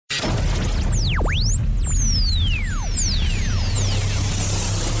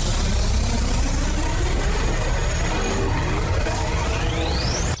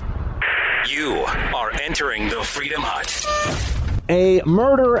Freedom Hut. A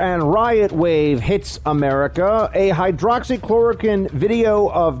murder and riot wave hits America. A hydroxychloroquine video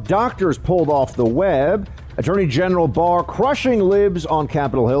of doctors pulled off the web. Attorney General Barr crushing libs on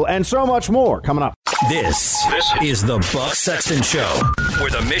Capitol Hill, and so much more coming up. This is the Buck Sexton Show,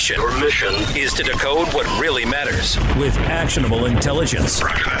 where the mission is to decode what really matters with actionable intelligence.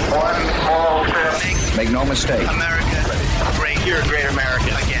 One small step. Make no mistake. America, great. You're a great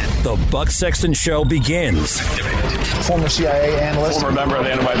American again. The Buck Sexton Show begins. Former CIA analyst. Former member of the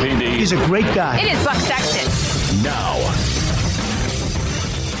NYPD. He's a great guy. It is Buck Sexton. Now.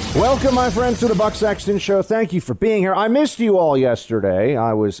 Welcome, my friends, to the Buck Sexton Show. Thank you for being here. I missed you all yesterday.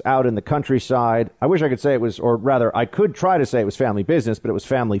 I was out in the countryside. I wish I could say it was, or rather, I could try to say it was family business, but it was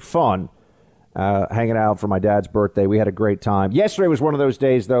family fun. Hanging out for my dad's birthday. We had a great time. Yesterday was one of those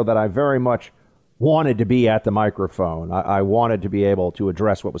days, though, that I very much wanted to be at the microphone. I wanted to be able to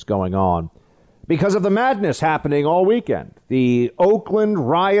address what was going on because of the madness happening all weekend. The Oakland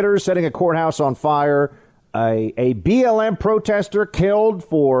rioters setting a courthouse on fire. A BLM protester killed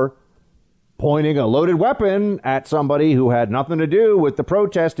for pointing a loaded weapon at somebody who had nothing to do with the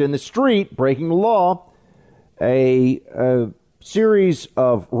protest in the street, breaking the law. A series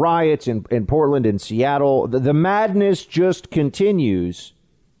of riots in Portland and Seattle. The madness just continues,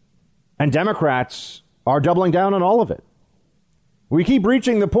 and Democrats are doubling down on all of it. We keep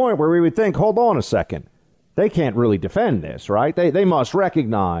reaching the point where we would think, hold on a second, they can't really defend this, right? They must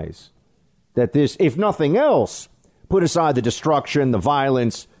recognize that this, if nothing else, put aside the destruction, the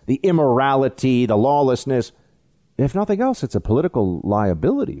violence, the immorality, the lawlessness. If nothing else, it's a political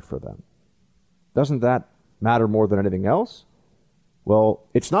liability for them. Doesn't that matter more than anything else? Well,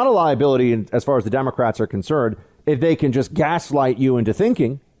 it's not a liability as far as the Democrats are concerned if they can just gaslight you into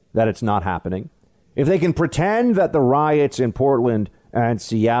thinking that it's not happening. If they can pretend that the riots in Portland and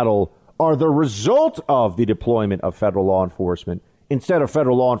Seattle are the result of the deployment of federal law enforcement instead of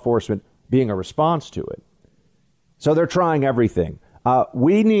federal law enforcement being a response to it. So they're trying everything.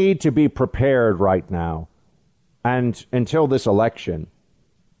 We need to be prepared right now and until this election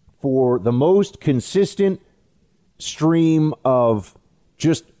for the most consistent stream of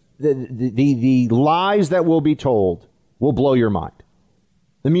just the lies that will be told will blow your mind.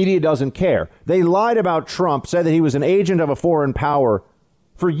 The media doesn't care. They lied about Trump, said that he was an agent of a foreign power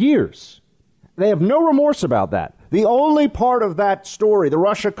for years. They have no remorse about that. The only part of that story, the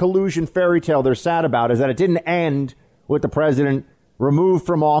Russia collusion fairy tale they're sad about, is that it didn't end with the president removed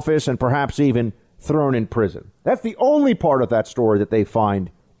from office and perhaps even thrown in prison. That's the only part of that story that they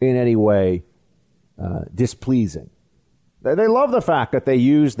find in any way displeasing. They love the fact that they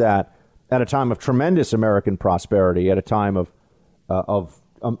used that at a time of tremendous American prosperity, at a time of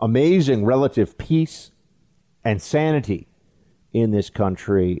amazing relative peace and sanity in this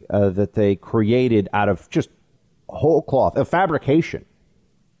country, that they created out of just whole cloth, a fabrication.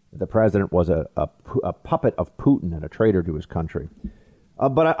 The president was a puppet of Putin and a traitor to his country.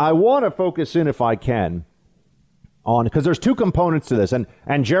 But I want to focus in, if I can, on, because there's two components to this. And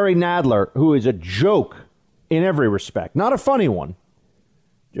Jerry Nadler, who is a joke in every respect, not a funny one.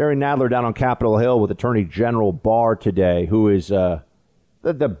 Jerry Nadler down on Capitol Hill with Attorney General Barr today, who is the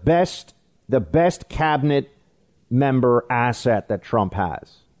best cabinet member asset that Trump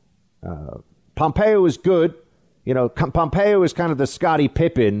has. Pompeo is good. You know, Pompeo is kind of the Scottie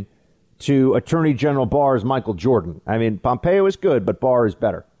Pippen to Attorney General Barr's Michael Jordan. I mean, Pompeo is good, but Barr is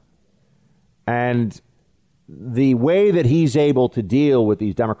better. And the way that he's able to deal with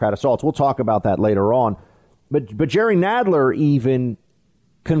these Democrat assaults, we'll talk about that later on. But Jerry Nadler even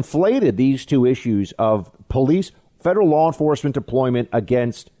conflated these two issues of police, federal law enforcement deployment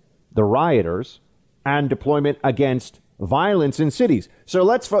against the rioters and deployment against violence in cities. So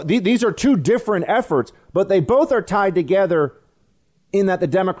these are two different efforts, but they both are tied together in that the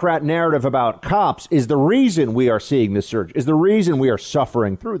Democrat narrative about cops is the reason we are seeing this surge, is the reason we are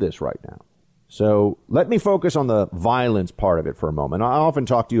suffering through this right now. So let me focus on the violence part of it for a moment. I often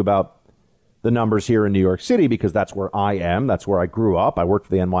talk to you about the numbers here in New York City because that's where I am. That's where I grew up. I worked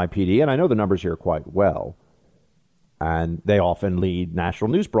for the NYPD, and I know the numbers here quite well. And they often lead national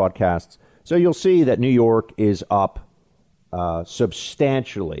news broadcasts. So you'll see that New York is up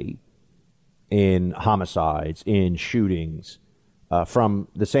substantially in homicides, in shootings from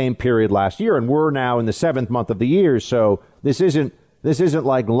the same period last year. And we're now in the 7th month of the year. So this isn't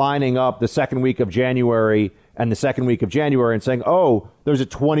like lining up the second week of January and the second week of January and saying, oh, there's a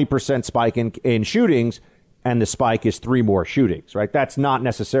 20% spike in shootings and the spike is 3 more shootings, right? That's not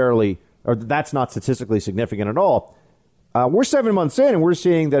necessarily, or that's not statistically significant at all. We're 7 months in and we're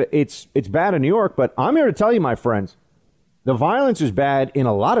seeing that it's bad in New York. But I'm here to tell you, my friends, the violence is bad in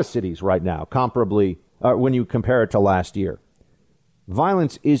a lot of cities right now, comparably when you compare it to last year.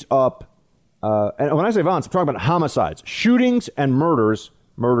 Violence is up. And when I say violence, I'm talking about homicides, shootings and murders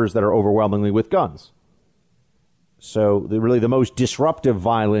that are overwhelmingly with guns. So really the most disruptive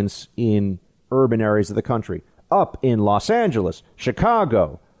violence in urban areas of the country. Up in Los Angeles,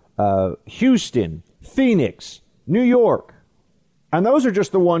 Chicago, Houston, Phoenix, New York. And those are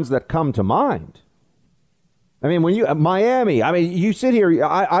just the ones that come to mind. I mean, Miami, you sit here,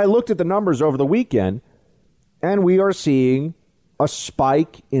 I looked at the numbers over the weekend, and we are seeing a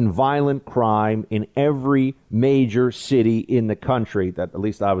spike in violent crime in every major city in the country that at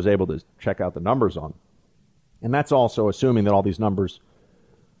least I was able to check out the numbers on. And that's also assuming that all these numbers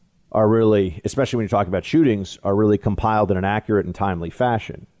are really, especially when you're talking about shootings, are really compiled in an accurate and timely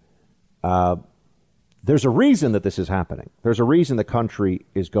fashion. There's a reason that this is happening. There's a reason the country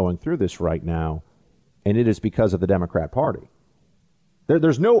is going through this right now, and it is because of the Democrat Party.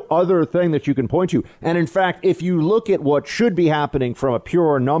 There's no other thing that you can point to. And in fact, if you look at what should be happening from a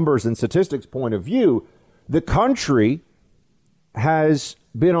pure numbers and statistics point of view, the country has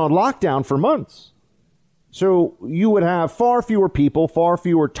been on lockdown for months. So you would have far fewer people, far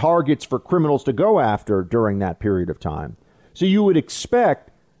fewer targets for criminals to go after during that period of time. So you would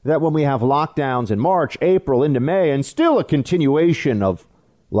expect that when we have lockdowns in March, April, into May, and still a continuation of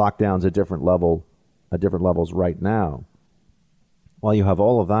lockdowns at different levels right now, while you have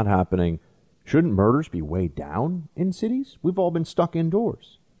all of that happening, shouldn't murders be way down in cities? We've all been stuck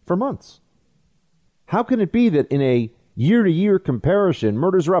indoors for months. How can it be that in a year-to-year comparison,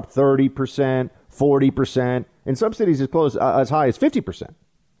 murders are up 30%, 40%, in some cities as high as 50%?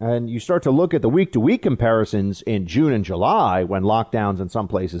 And you start to look at the week-to-week comparisons in June and July when lockdowns in some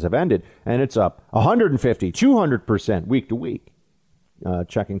places have ended, and it's up 150, 200% week-to-week,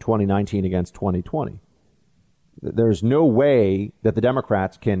 checking 2019 against 2020. There's no way that the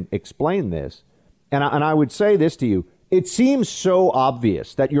Democrats can explain this. And I would say this to you. It seems so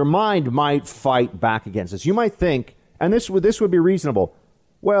obvious that your mind might fight back against this. You might think, and this would be reasonable,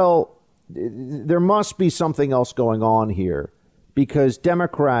 well, there must be something else going on here because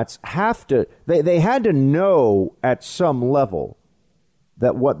Democrats have to, they had to know at some level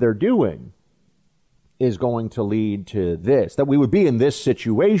that what they're doing is going to lead to this, that we would be in this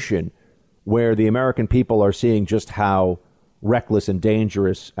situation where the American people are seeing just how reckless and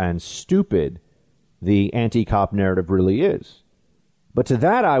dangerous and stupid the anti-cop narrative really is. But to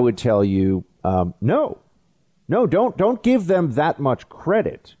that, I would tell you, no, don't give them that much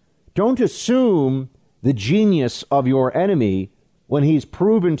credit. Don't assume the genius of your enemy when he's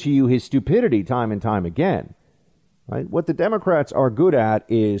proven to you his stupidity time and time again. Right? What the Democrats are good at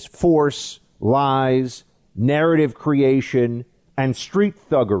is force, lies, narrative creation, and street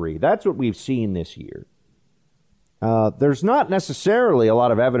thuggery. That's what we've seen this year. There's not necessarily a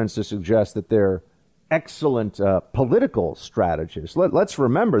lot of evidence to suggest that they're excellent political strategists. Let's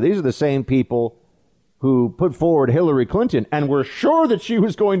remember, these are the same people who put forward Hillary Clinton and were sure that she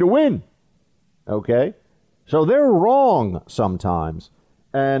was going to win. Okay? So they're wrong sometimes.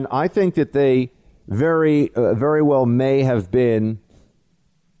 And I think that they very well may have been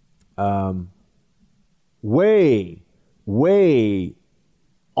way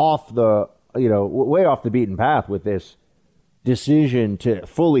off the beaten path with this decision to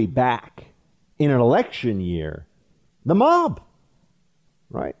fully back in an election year the mob.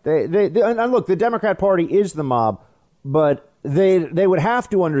 Right? And look, the Democrat Party is the mob, but they would have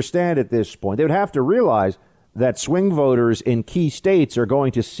to understand at this point, they would have to realize that swing voters in key states are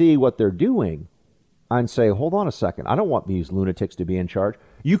going to see what they're doing and say, hold on a second, I don't want these lunatics to be in charge.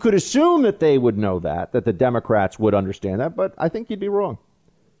 You could assume that they would know that the Democrats would understand that, but I think you'd be wrong.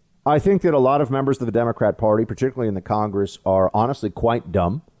 I think that a lot of members of the Democrat Party, particularly in the Congress, are honestly quite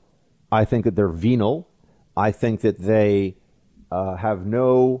dumb. I think that they're venal. I think that they have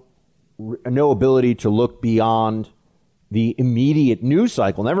no ability to look beyond the immediate news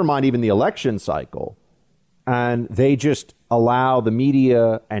cycle, never mind even the election cycle. And they just allow the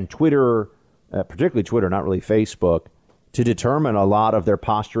media and Twitter, particularly Twitter, not really Facebook, to determine a lot of their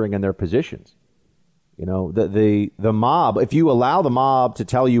posturing and their positions. You know, the mob, if you allow the mob to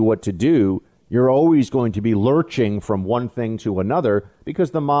tell you what to do, you're always going to be lurching from one thing to another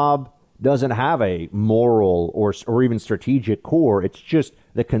because the mob doesn't have a moral or even strategic core. It's just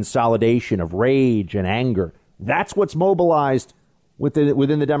the consolidation of rage and anger. That's what's mobilized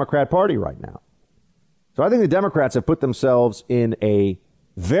within the Democrat Party right now. So I think the Democrats have put themselves in a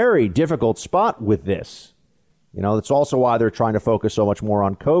very difficult spot with this. You know, that's also why they're trying to focus so much more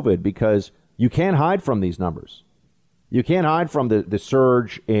on COVID, because you can't hide from these numbers. You can't hide from the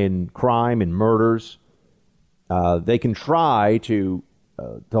surge in crime and murders. They can try to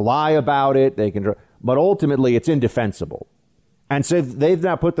lie about it. They can, but ultimately it's indefensible. And so they've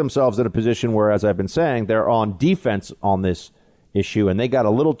now put themselves in a position where, as I've been saying, they're on defense on this issue, and they got a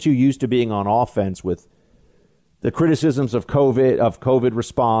little too used to being on offense with the criticisms of COVID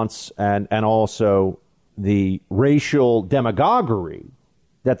response and also the racial demagoguery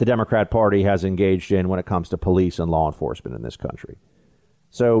that the Democrat Party has engaged in when it comes to police and law enforcement in this country.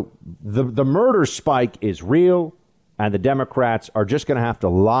 So the murder spike is real, and the Democrats are just going to have to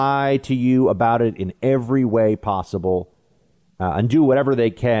lie to you about it in every way possible and do whatever they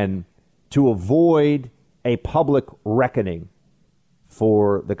can to avoid a public reckoning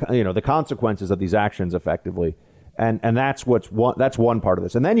for the consequences of these actions effectively. And that's that's one part of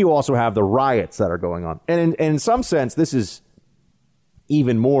this. And then you also have the riots that are going on. And in some sense, this is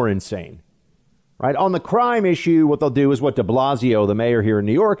even more insane. Right? On the crime issue, what they'll do is what de Blasio, the mayor here in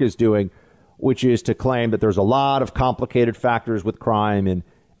New York, is doing, which is to claim that there's a lot of complicated factors with crime, and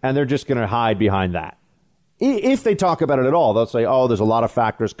they're just going to hide behind that. If they talk about it at all, they'll say, oh, there's a lot of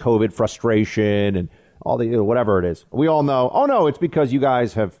factors, COVID frustration and all the whatever it is. We all know, oh, no, it's because you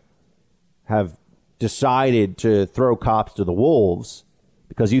guys have decided to throw cops to the wolves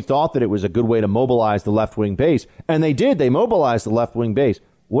because you thought that it was a good way to mobilize the left-wing base. And they did. They mobilized the left-wing base.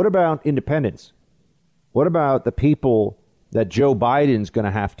 What about independents? What about the people that Joe Biden's going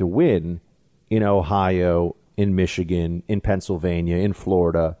to have to win in Ohio, in Michigan, in Pennsylvania, in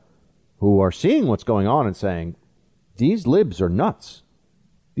Florida, who are seeing what's going on and saying, these libs are nuts.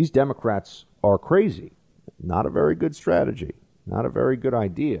 These Democrats are crazy. Not a very good strategy. Not a very good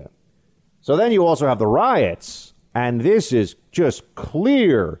idea. So then you also have the riots, and this is just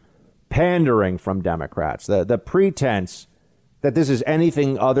clear pandering from Democrats. The pretense that this is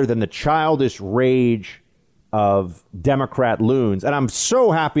anything other than the childish rage of Democrat loons. And I'm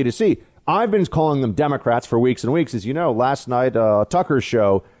so happy to see. I've been calling them Democrats for weeks and weeks. As you know, last night, Tucker's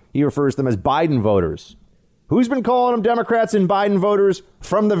show, he refers to them as Biden voters. Who's been calling them Democrats and Biden voters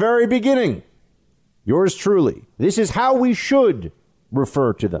from the very beginning? Yours truly. This is how we should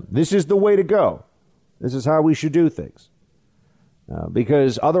refer to them. This is the way to go. This is how we should do things.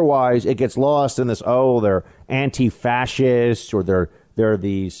 Because otherwise it gets lost in this, they're anti-fascists or they're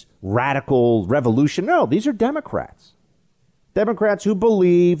these radical revolution. No, these are Democrats. Democrats who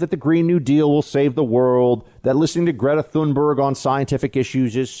believe that the Green New Deal will save the world, that listening to Greta Thunberg on scientific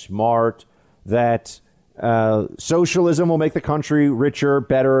issues is smart, that socialism will make the country richer,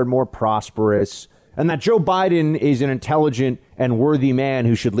 better, and more prosperous, and that Joe Biden is an intelligent and worthy man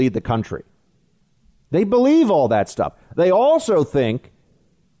who should lead the country. They believe all that stuff. They also think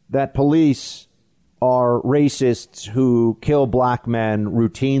that police are racists who kill black men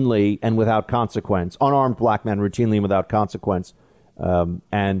routinely and without consequence, unarmed black men routinely and without consequence.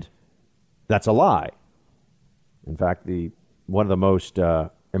 And that's a lie. In fact, one of the most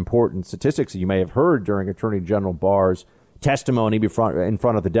important statistics that you may have heard during Attorney General Barr's testimony in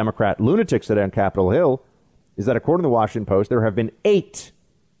front of the Democrat lunatics on Capitol Hill is that, according to the Washington Post, there have been 8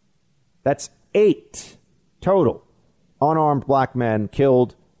 total unarmed black men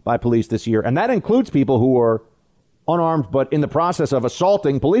killed by police this year. And that includes people who are unarmed but in the process of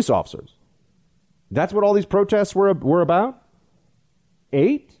assaulting police officers. That's what all these protests were about?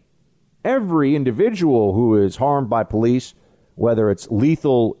 8? Every individual who is harmed by police, whether it's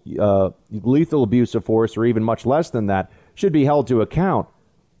lethal abuse of force or even much less than that, should be held to account.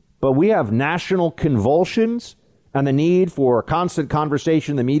 But we have national convulsions and the need for constant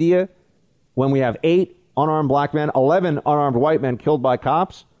conversation in the media when we have 8 unarmed black men, 11 unarmed white men killed by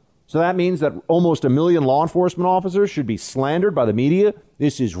cops. So that means that almost 1 million law enforcement officers should be slandered by the media.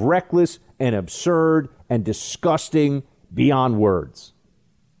 This is reckless and absurd and disgusting beyond words.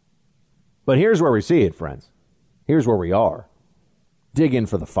 But here's where we see it, friends. Here's where we are. Dig in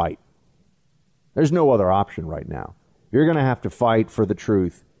for the fight. There's no other option right now. You're going to have to fight for the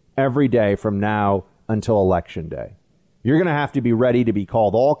truth every day from now until Election Day. You're going to have to be ready to be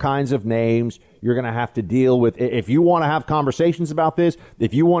called all kinds of names. You're going to have to deal with, if you want to have conversations about this,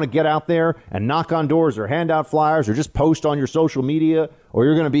 if you want to get out there and knock on doors or hand out flyers or just post on your social media, or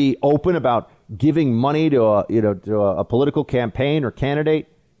you're going to be open about giving money to a political campaign or candidate,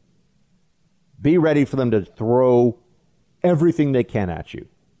 be ready for them to throw everything they can at you.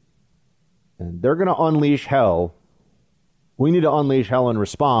 And they're going to unleash hell. We need to unleash hell in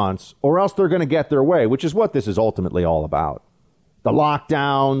response, or else they're going to get their way, which is what this is ultimately all about. The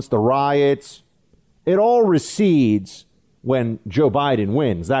lockdowns, the riots, it all recedes when Joe Biden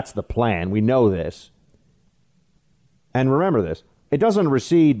wins. That's the plan. We know this. And remember this. It doesn't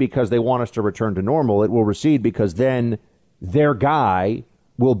recede because they want us to return to normal. It will recede because then their guy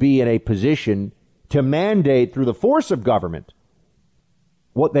will be in a position to mandate through the force of government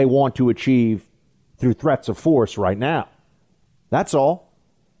what they want to achieve through threats of force right now. That's all.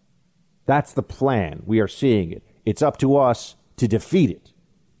 That's the plan. We are seeing it. It's up to us to defeat it.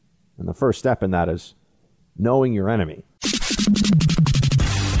 And the first step in that is knowing your enemy.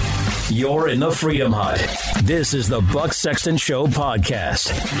 You're in the Freedom Hut. This is the Buck Sexton Show podcast.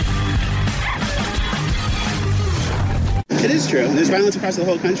 It is true. There's violence across the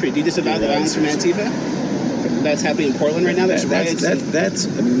whole country. Do you disavow the violence from Antifa that's happening in Portland right now? That's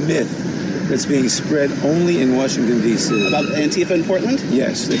a myth that's being spread only in Washington, D.C. About Antifa in Portland?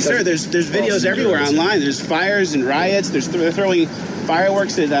 Yes. Sir, there's videos everywhere online. There's fires and riots. They're throwing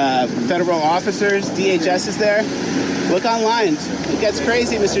fireworks at federal officers. DHS is there. Look online. It gets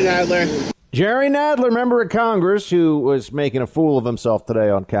crazy, Mr. Nadler. Jerry Nadler, member of Congress, who was making a fool of himself today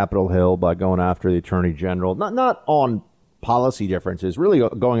on Capitol Hill by going after the Attorney General, not on policy differences, really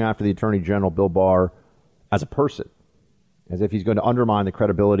going after the Attorney General, Bill Barr, as a person, as if he's going to undermine the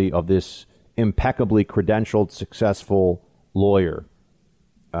credibility of this impeccably credentialed, successful lawyer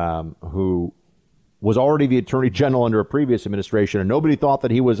who was already the Attorney General under a previous administration, and nobody thought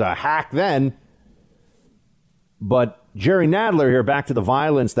that he was a hack then. But Jerry Nadler here, back to the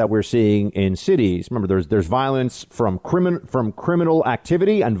violence that we're seeing in cities. Remember, there's violence from criminal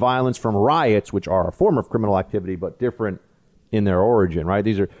activity and violence from riots, which are a form of criminal activity, but different in their origin, right?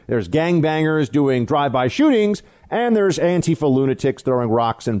 There's gangbangers doing drive-by shootings, and there's Antifa lunatics throwing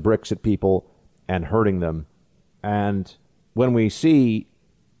rocks and bricks at people and hurting them. And when we see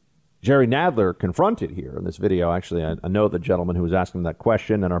Jerry Nadler confronted here in this video, actually, I know the gentleman who was asking that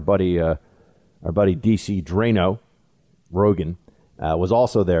question, and our buddy DC Drano, Rogan, was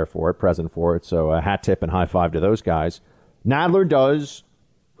also there for it, present for it. So a hat tip and high five to those guys. Nadler does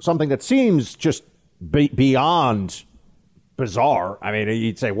something that seems just beyond bizarre. I mean,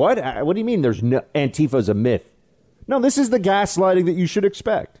 you'd say, what? What do you mean there's no, Antifa's a myth? No, this is the gaslighting that you should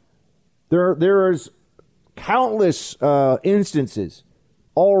expect. There's countless instances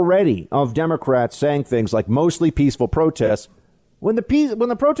already of Democrats saying things like mostly peaceful protests when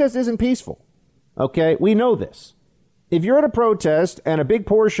the protest isn't peaceful. Okay, we know this. If you're at a protest and a big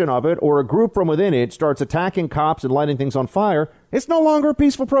portion of it or a group from within it starts attacking cops and lighting things on fire, it's no longer a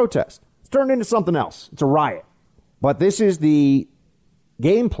peaceful protest. It's turned into something else. It's a riot. But this is the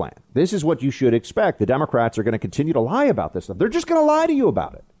game plan. This is what you should expect. The Democrats are going to continue to lie about this stuff. They're just going to lie to you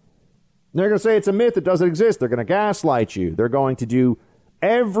about it. They're going to say it's a myth. It doesn't exist. They're going to gaslight you. They're going to do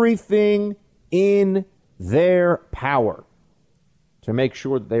everything in their power to make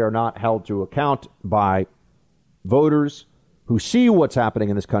sure that they are not held to account by voters who see what's happening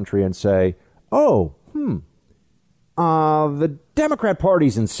in this country and say, the Democrat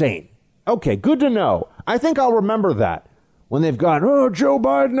Party's insane. Okay, good to know. I think I'll remember that when they've got, Joe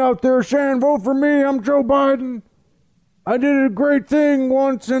Biden out there saying, vote for me, I'm Joe Biden. I did a great thing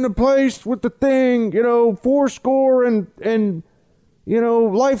once in a place with the thing, fourscore and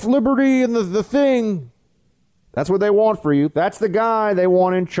life, liberty, and the thing. That's what they want for you. That's the guy they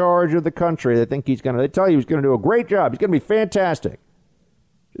want in charge of the country. They think they tell you he's going to do a great job. He's going to be fantastic.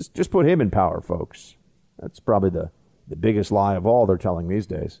 Just put him in power, folks. That's probably the biggest lie of all they're telling these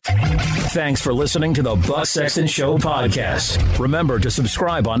days. Thanks for listening to the Buck Sexton Show podcast. Remember to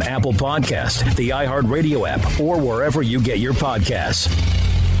subscribe on Apple Podcasts, the iHeartRadio app, or wherever you get your podcasts.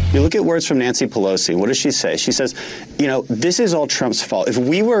 You look at words from Nancy Pelosi. What does she say? She says, this is all Trump's fault. If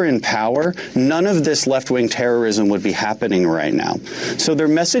we were in power, none of this left-wing terrorism would be happening right now. So their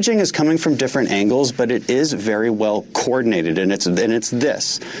messaging is coming from different angles, but it is very well coordinated. And it's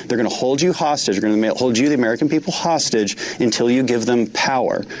this. They're going to hold you hostage. They're going to hold you, the American people, hostage until you give them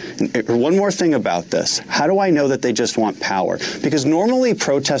power. And one more thing about this. How do I know that they just want power? Because normally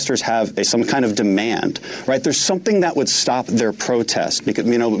protesters have some kind of demand, right? There's something that would stop their protest because,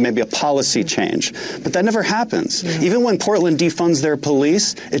 maybe a policy change. But that never happens. Yeah. Even when Portland defunds their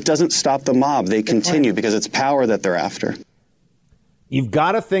police, it doesn't stop the mob. They continue because it's power that they're after. You've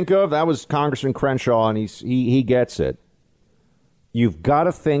got to think of, that was Congressman Crenshaw, and he gets it. You've got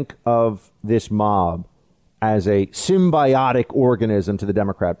to think of this mob as a symbiotic organism to the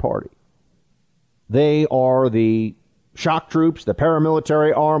Democrat Party. They are the shock troops, the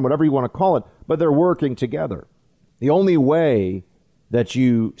paramilitary arm, whatever you want to call it, but they're working together. The only way that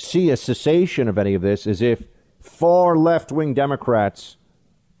you see a cessation of any of this is if far left-wing Democrats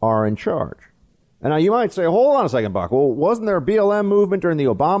are in charge. And now you might say, hold on a second, Buck. Well, wasn't there a BLM movement during the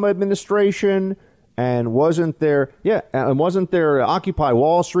Obama administration? And wasn't there Occupy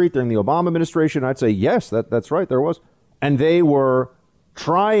Wall Street during the Obama administration? I'd say, yes, that's right, there was. And they were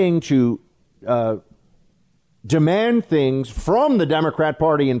trying to demand things from the Democrat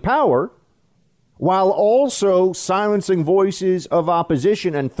Party in power, while also silencing voices of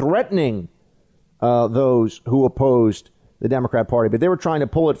opposition and threatening those who opposed the Democrat Party, but they were trying to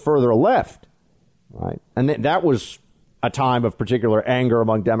pull it further left, right? And that was a time of particular anger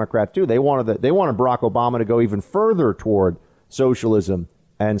among Democrats too. They wanted Barack Obama to go even further toward socialism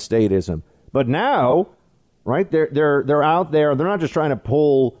and statism. But now, right, they're out there. They're not just trying to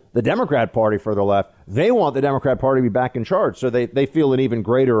pull the Democrat Party further left. They want the Democrat Party to be back in charge, so they feel an even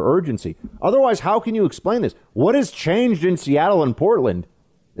greater urgency. Otherwise, how can you explain this? What has changed in Seattle and Portland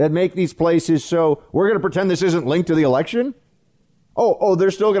that make these places so we're going to pretend this isn't linked to the election? Oh, they're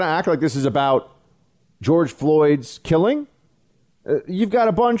still going to act like this is about George Floyd's killing? You've got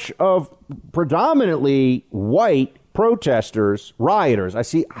a bunch of predominantly white protesters, rioters.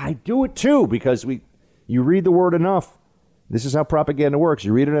 I do it too, because you read the word enough. This is how propaganda works.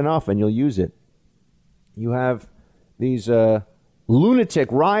 You read it enough and you'll use it. You have these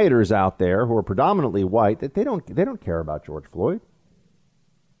lunatic rioters out there who are predominantly white that they don't care about George Floyd.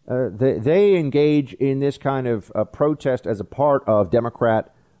 They engage in this kind of protest as a part of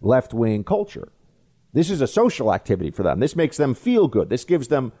Democrat left-wing culture. This is a social activity for them. This makes them feel good. This gives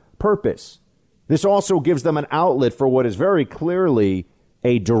them purpose. This also gives them an outlet for what is very clearly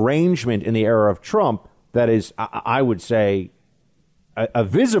a derangement in the era of Trump that is, I would say, a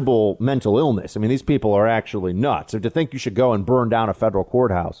visible mental illness. I mean, these people are actually nuts. So to think you should go and burn down a federal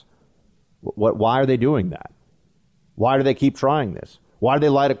courthouse, why are they doing that? Why do they keep trying this? Why do they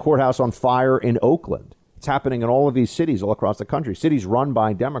light a courthouse on fire in Oakland? It's happening in all of these cities all across the country, cities run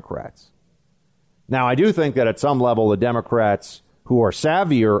by Democrats. Now, I do think that at some level, the Democrats who are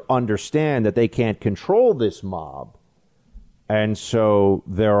savvier understand that they can't control this mob. And so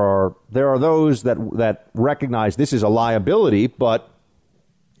there are those that recognize this is a liability, but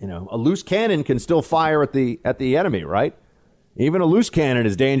a loose cannon can still fire at the enemy, right? Even a loose cannon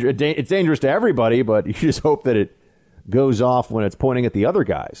is dangerous. It's dangerous to everybody, but you just hope that it goes off when it's pointing at the other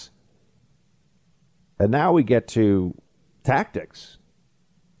guys. And now we get to tactics.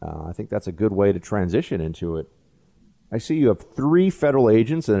 I think that's a good way to transition into it. I see you have 3 federal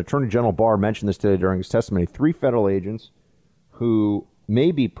agents, and Attorney General Barr mentioned this today during his testimony, 3 federal agents who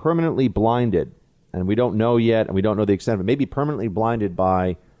may be permanently blinded, and we don't know yet, and we don't know the extent of it, may be permanently blinded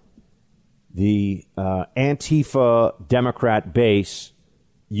by the Antifa Democrat base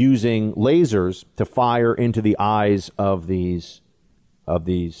using lasers to fire into the eyes of these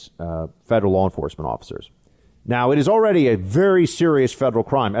federal law enforcement officers. Now, it is already a very serious federal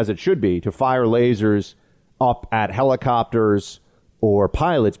crime, as it should be, to fire lasers up at helicopters or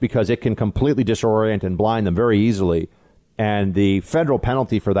pilots because it can completely disorient and blind them very easily. And the federal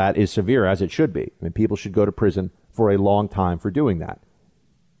penalty for that is severe, as it should be. I mean, people should go to prison for a long time for doing that.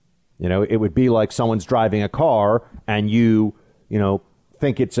 It would be like someone's driving a car and you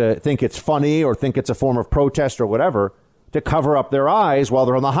think it's funny or think it's a form of protest or whatever to cover up their eyes while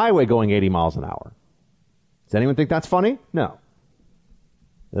they're on the highway going 80 miles an hour. Does anyone think that's funny? No.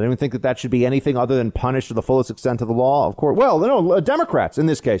 Does anyone think that should be anything other than punished to the fullest extent of the law? Of course. Well, no, Democrats in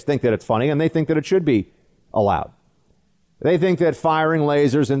this case think that it's funny, and they think that it should be allowed. They think that firing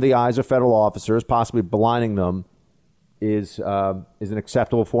lasers in the eyes of federal officers, possibly blinding them, is an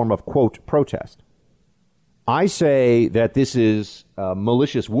acceptable form of, quote, protest. I say that this is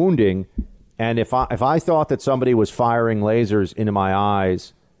malicious wounding, and if I thought that somebody was firing lasers into my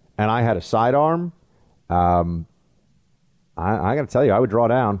eyes and I had a sidearm, I got to tell you, I would draw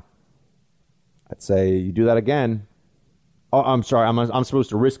down. I'd say, you do that again. Oh, I'm sorry. I'm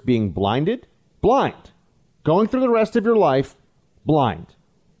supposed to risk being blinded? Blind. Going through the rest of your life blind.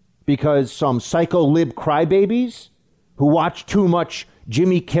 Because some psycho lib crybabies who watch too much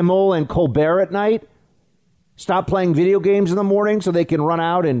Jimmy Kimmel and Colbert at night stop playing video games in the morning so they can run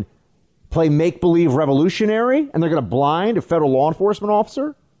out and play make-believe revolutionary, and they're going to blind a federal law enforcement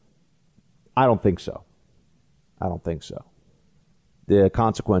officer? I don't think so. The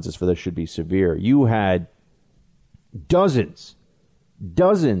consequences for this should be severe. You had dozens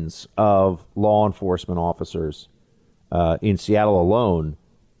of law enforcement officers in Seattle alone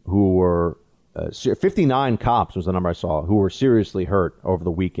who were 59 cops was the number I saw who were seriously hurt over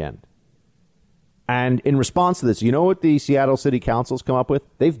the weekend. And in response to this, you know what the Seattle City Council's come up with?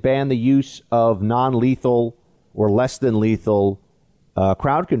 They've banned the use of non-lethal or less than lethal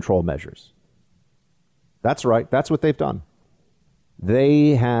crowd control measures. That's right. That's what they've done.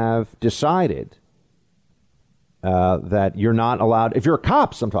 They have decided that you're not allowed, if you're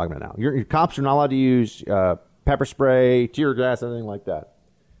cops, I'm talking about now, your cops are not allowed to use pepper spray, tear gas, anything like that.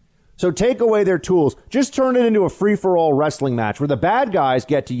 So take away their tools. Just turn it into a free-for-all wrestling match where the bad guys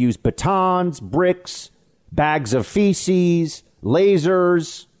get to use batons, bricks, bags of feces,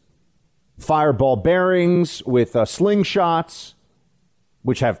 lasers, fireball bearings with slingshots.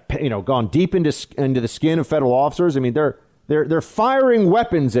 which have, gone deep into the skin of federal officers. I mean, they're firing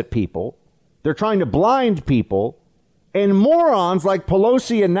weapons at people. They're trying to blind people. And morons like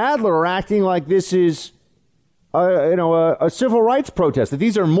Pelosi and Nadler are acting like this is, a civil rights protest, that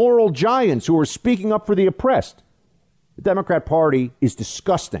these are moral giants who are speaking up for the oppressed. The Democrat Party is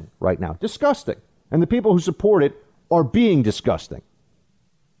disgusting right now. Disgusting. And the people who support it are being disgusting.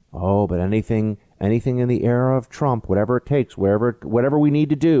 Oh, but anything in the era of Trump, whatever it takes, whatever we need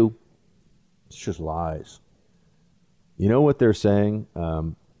to do, it's just lies. You know what they're saying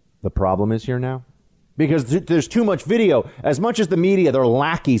the problem is here now? Because there's too much video. As much as the media, they're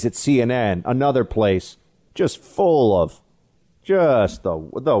lackeys at CNN, another place, just full of just the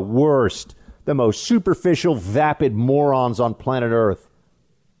worst, the most superficial, vapid morons on planet Earth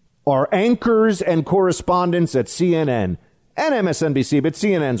are anchors and correspondents at CNN and MSNBC, but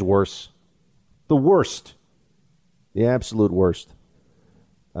CNN's worse. The worst. The absolute worst.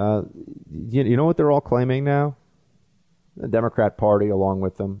 You know what they're all claiming now? The Democrat Party, along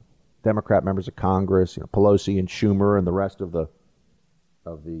with them, Democrat members of Congress, Pelosi and Schumer and the rest of the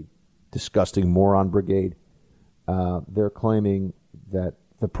disgusting moron brigade. They're claiming that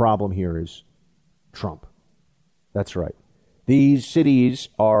the problem here is Trump. That's right. These cities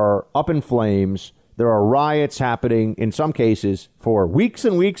are up in flames. There are riots happening, in some cases, for weeks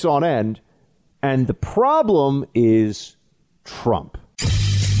and weeks on end. And the problem is Trump.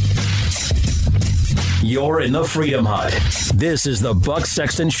 You're in the Freedom Hut. This is the Buck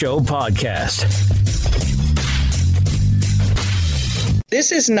Sexton Show podcast.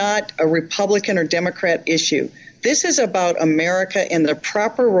 This is not a Republican or Democrat issue. This is about America and the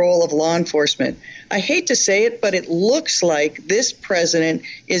proper role of law enforcement. I hate to say it, but it looks like this president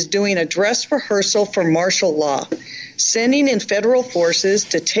is doing a dress rehearsal for martial law, sending in federal forces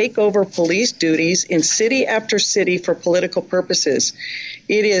to take over police duties in city after city for political purposes.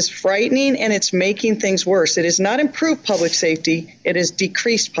 It is frightening, and it's making things worse. It has not improved public safety. It has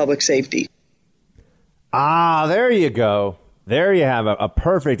decreased public safety. There you go. There you have a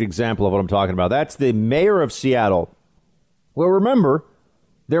perfect example of what I'm talking about. That's the mayor of Seattle. Well, remember,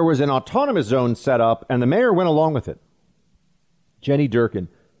 there was an autonomous zone set up, and the mayor went along with it. Jenny Durkin.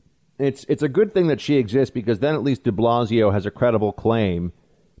 It's a good thing that she exists, because then at least de Blasio has a credible claim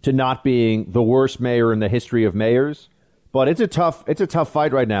to not being the worst mayor in the history of mayors. But it's a tough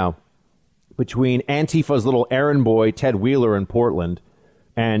fight right now between Antifa's little errand boy, Ted Wheeler in Portland,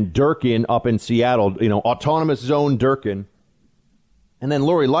 and Durkin up in Seattle, autonomous zone Durkin. And then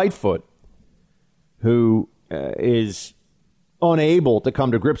Lori Lightfoot, who is unable to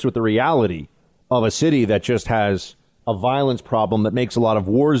come to grips with the reality of a city that just has a violence problem that makes a lot of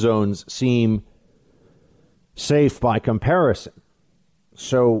war zones seem safe by comparison.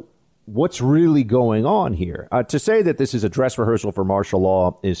 So what's really going on here? To say that this is a dress rehearsal for martial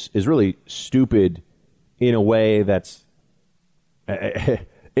law is really stupid in a way that's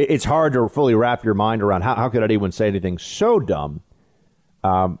it's hard to fully wrap your mind around. How could anyone say anything so dumb?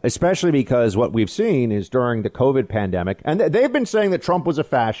 Especially because what we've seen is during the COVID pandemic, and they've been saying that Trump was a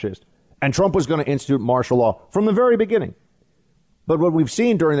fascist and Trump was going to institute martial law from the very beginning. But what we've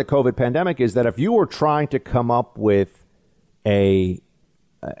seen during the COVID pandemic is that if you were trying to come up with an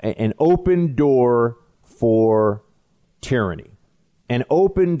open door for tyranny, an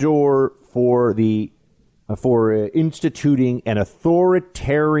open door for instituting an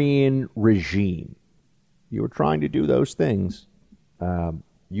authoritarian regime, you were trying to do those things.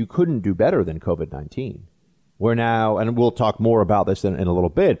 You couldn't do better than COVID-19. We're now, and we'll talk more about this in a little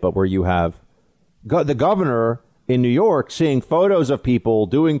bit, but where you have the governor in New York seeing photos of people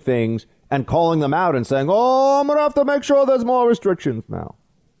doing things and calling them out and saying, I'm going to have to make sure there's more restrictions now.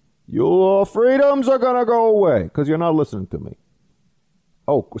 Your freedoms are going to go away because you're not listening to me.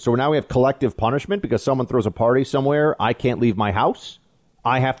 Oh, so now we have collective punishment because someone throws a party somewhere. I can't leave my house.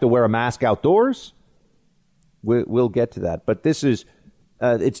 I have to wear a mask outdoors. We'll get to that. But this is,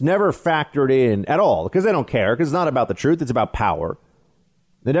 it's never factored in at all because they don't care, because it's not about the truth. It's about power.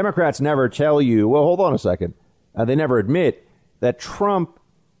 The Democrats never tell you, well, hold on a second. They never admit that Trump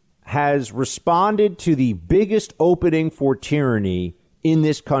has responded to the biggest opening for tyranny in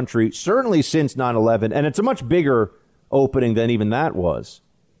this country, certainly since 9/11. And it's a much bigger opening than even that was,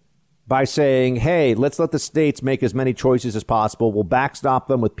 by saying, hey, let's let the states make as many choices as possible. We'll backstop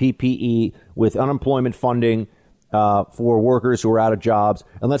them with PPE, with unemployment funding for workers who are out of jobs,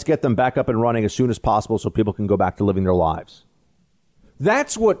 and let's get them back up and running as soon as possible so people can go back to living their lives.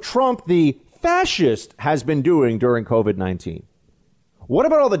 That's what Trump, the fascist, has been doing during COVID-19. What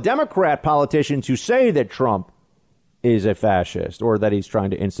about all the Democrat politicians who say that Trump is a fascist or that he's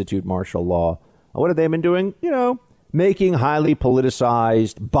trying to institute martial law? What have they been doing? making highly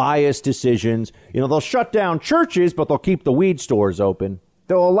politicized, biased decisions. They'll shut down churches, but they'll keep the weed stores open.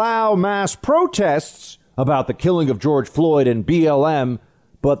 They'll allow mass protests about the killing of George Floyd and BLM,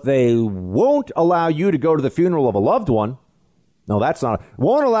 but they won't allow you to go to the funeral of a loved one. No, that's not.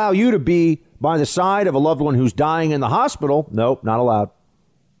 Won't allow you to be by the side of a loved one who's dying in the hospital. Nope, not allowed.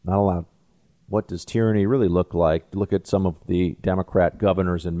 Not allowed. What does tyranny really look like? Look at some of the Democrat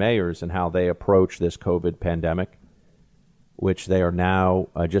governors and mayors and how they approach this COVID pandemic, which they are now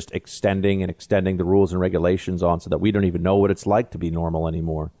just extending the rules and regulations on so that we don't even know what it's like to be normal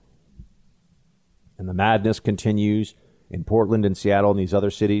anymore. And the madness continues in Portland and Seattle and these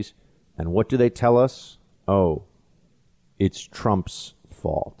other cities. And what do they tell us? Oh, it's Trump's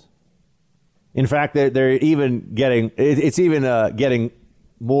fault. In fact, they're even getting getting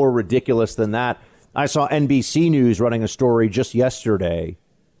more ridiculous than that. I saw NBC News running a story just yesterday.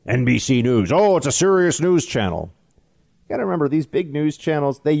 NBC News. Oh, it's a serious news channel. You got to remember, these big news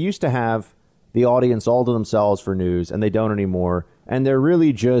channels, they used to have the audience all to themselves for news, and they don't anymore. And they're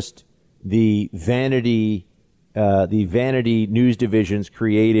really just the vanity news divisions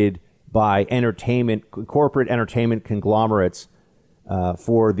created by corporate entertainment conglomerates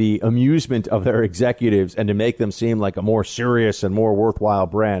for the amusement of their executives and to make them seem like a more serious and more worthwhile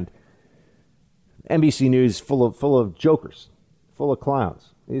brand. NBC News full of jokers, full of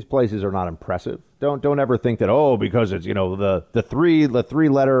clowns. These places are not impressive. Don't ever think that, because it's the three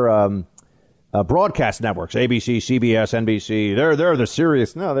letter broadcast networks, ABC, CBS, NBC, they're the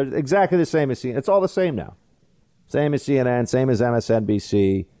serious. No, they're exactly the same as CNN. It's all the same now. Same as CNN, same as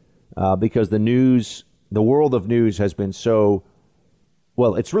MSNBC, because the world of news has been so.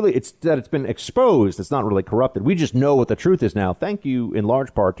 Well, it's that it's been exposed. It's not really corrupted. We just know what the truth is now. Thank you in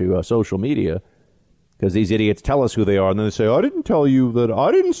large part to social media, because these idiots tell us who they are. And then they say, I didn't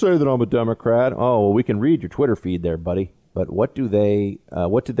say that I'm a Democrat. Oh, well, we can read your Twitter feed there, buddy. But what did they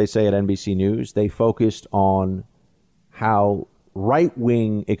say at NBC News? They focused on how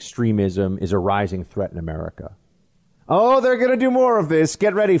right-wing extremism is a rising threat in America. Oh, they're going to do more of this.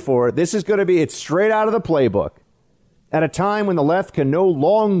 Get ready for it. This is going to be, it's straight out of the playbook. At a time when the left can no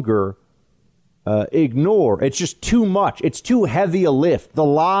longer ignore. It's just too much. It's too heavy a lift. The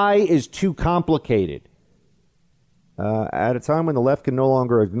lie is too complicated. At a time when the left can no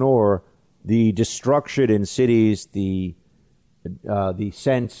longer ignore the destruction in cities, the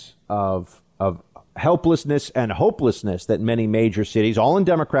sense of helplessness and hopelessness that many major cities, all in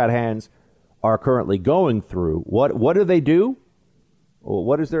Democrat hands, are currently going through. What do they do?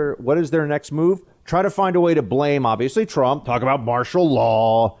 What is their next move? Try to find a way to blame, obviously, Trump. Talk about martial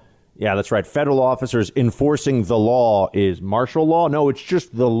law. Yeah, that's right. Federal officers enforcing the law is martial law. No, it's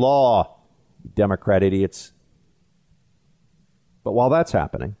just the law. Democrat idiots. But while that's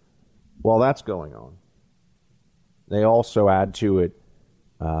happening, while that's going on, they also add to it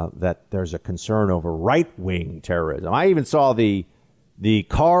that there's a concern over right-wing terrorism. I even saw the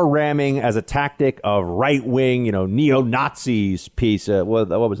car ramming as a tactic of right-wing, neo-Nazis piece. What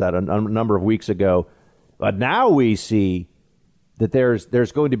was that? A number of weeks ago. But now we see that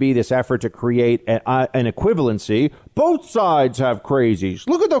there's going to be this effort to create an equivalency. Both sides have crazies.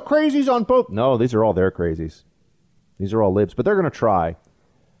 Look at the crazies on both. No, these are all their crazies. These are all libs, but they're going to try.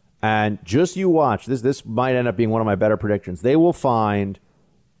 And just you watch. This might end up being one of my better predictions. They will find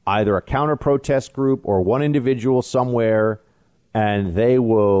either a counter-protest group or one individual somewhere, and they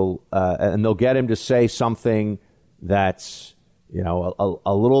will and they'll get him to say something that's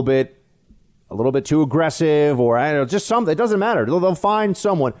a little bit too aggressive, or I don't know, just something. It doesn't matter. They'll find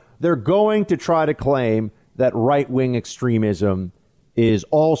someone. They're going to try to claim that right-wing extremism is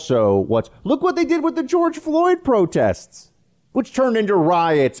also look what they did with the George Floyd protests, which turned into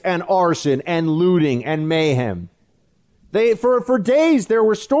riots and arson and looting and mayhem. For days there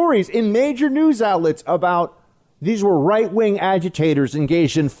were stories in major news outlets about these were right-wing agitators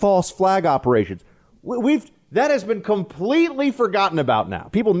engaged in false flag operations. That has been completely forgotten about now.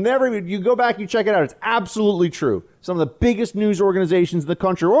 People you go back, you check it out. It's absolutely true. Some of the biggest news organizations in the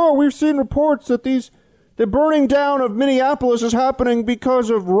country. Oh, we've seen reports that the burning down of Minneapolis is happening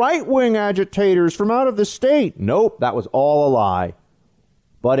because of right-wing agitators from out of the state. Nope, that was all a lie.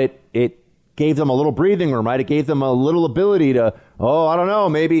 But it gave them a little breathing room, right? It gave them a little ability to, I don't know,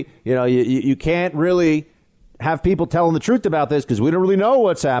 maybe, you can't really have people telling the truth about this because we don't really know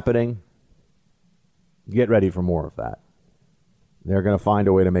what's happening. Get ready for more of that. They're going to find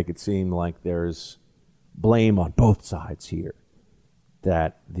a way to make it seem like there's blame on both sides here,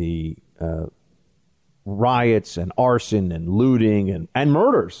 that the riots and arson and looting and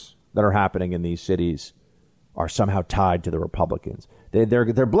murders that are happening in these cities are somehow tied to the Republicans.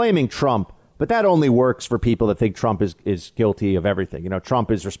 They're blaming Trump, But that only works for people that think Trump is guilty of everything. Trump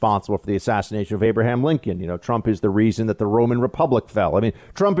is responsible for the assassination of Abraham Lincoln. Trump is the reason that the Roman Republic fell. I mean,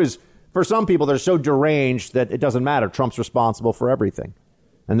 Trump is, for some people, they're so deranged that it doesn't matter. Trump's responsible for everything.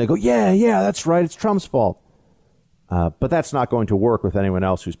 And they go, yeah, that's right. It's Trump's fault. But that's not going to work with anyone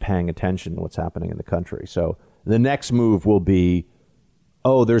else who's paying attention to what's happening in the country. So the next move will be,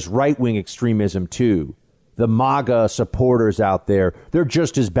 there's right-wing extremism, too. The MAGA supporters out there, they're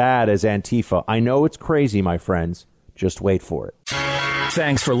just as bad as Antifa. I know it's crazy, my friends. Just wait for it.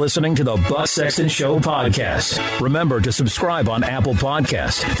 Thanks for listening to the Buck Sexton Show podcast. Remember to subscribe on Apple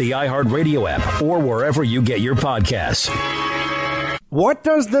Podcasts, the iHeartRadio app, or wherever you get your podcasts. What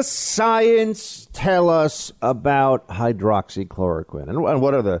does the science tell us about hydroxychloroquine? And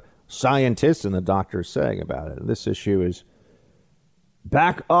what are the scientists and the doctors saying about it? This issue is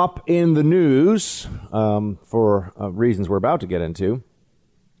back up in the news for reasons we're about to get into.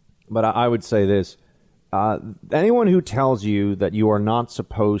 But I would say this. Anyone who tells you that you are not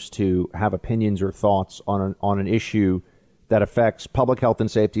supposed to have opinions or thoughts on an issue that affects public health and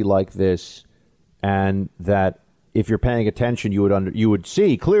safety like this, and that if you're paying attention, you would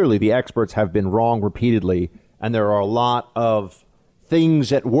see clearly the experts have been wrong repeatedly, and there are a lot of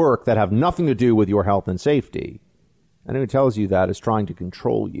things at work that have nothing to do with your health and safety. Anyone who tells you that is trying to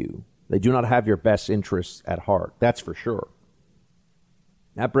control you. They do not have your best interests at heart. That's for sure.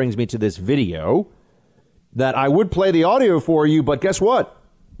 That brings me to this video that I would play the audio for you, but guess what?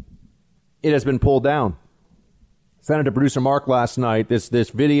 It has been pulled down. Sent it to producer Mark last night. This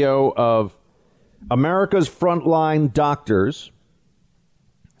video of America's Frontline Doctors,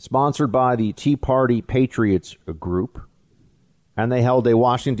 sponsored by the Tea Party Patriots group, and they held a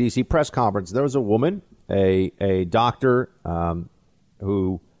Washington, D.C. press conference. There was a woman, a doctor,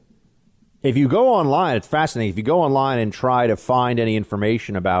 who, if you go online, it's fascinating. If you go online and try to find any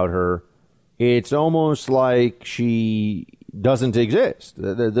information about her, it's almost like she doesn't exist.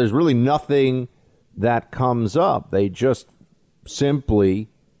 There's really nothing that comes up. They just simply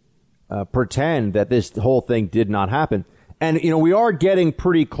pretend that this whole thing did not happen. And, we are getting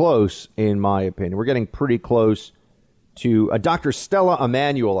pretty close, in my opinion. We're getting pretty close to Dr. Stella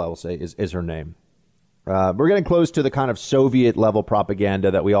Emanuel, I will say, is her name. We're getting close to the kind of Soviet-level propaganda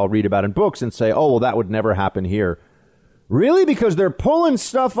that we all read about in books and say, oh, well, that would never happen here. Really? Because they're pulling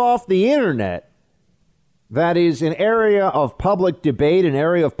stuff off the internet that is an area of public debate, an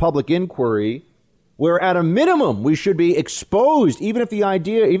area of public inquiry, where at a minimum we should be exposed, even if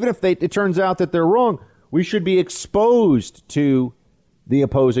it turns out that they're wrong, we should be exposed to the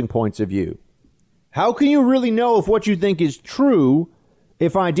opposing points of view. How can you really know if what you think is true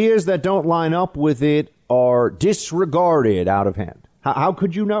if ideas that don't line up with it are disregarded out of hand? How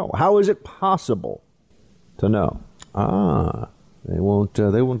could you know? How is it possible to know? They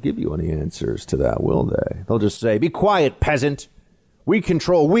won't give you any answers to that, will they? They'll just say, be quiet, peasant. We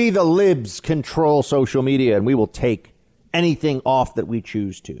the Libs control social media, and we will take anything off that we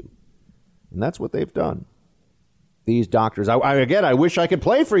choose to. And that's what they've done. These doctors, I wish I could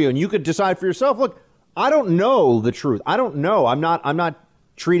play for you and you could decide for yourself. Look, I don't know the truth. I don't know. I'm not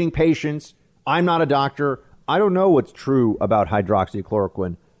treating patients. I'm not a doctor. I don't know what's true about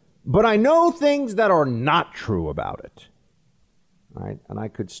hydroxychloroquine, but I know things that are not true about it. Right? And I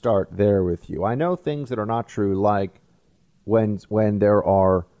could start there with you. I know things that are not true, like when there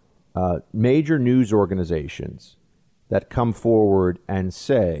are major news organizations that come forward and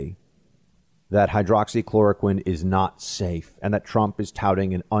say that hydroxychloroquine is not safe and that Trump is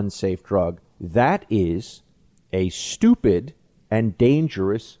touting an unsafe drug. That is a stupid and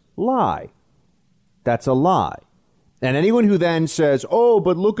dangerous lie. That's a lie. And anyone who then says, oh,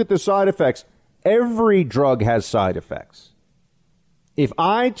 but look at the side effects. Every drug has side effects. If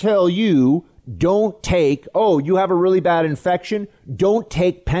I tell you, don't take, you have a really bad infection, don't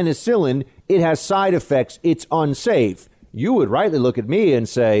take penicillin, it has side effects, it's unsafe, you would rightly look at me and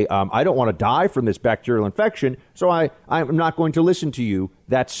say, I don't want to die from this bacterial infection, so I'm not going to listen to you.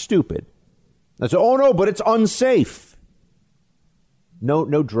 That's stupid. I say, oh, no, but it's unsafe.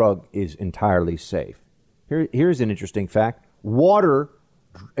 No drug is entirely safe. Here's an interesting fact. Water,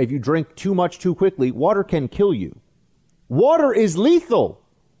 if you drink too much too quickly, water can kill you. Water is lethal.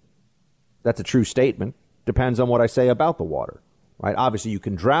 That's a true statement. Depends on what I say about the water, right? Obviously, you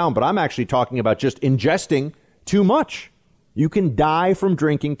can drown, but I'm actually talking about just ingesting too much. You can die from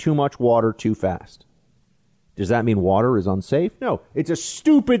drinking too much water too fast. Does that mean water is unsafe? No, it's a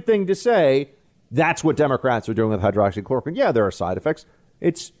stupid thing to say. That's what Democrats are doing with hydroxychloroquine. Yeah, there are side effects.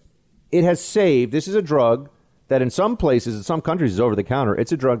 It has saved. This is a drug that in some places, in some countries, is over the counter.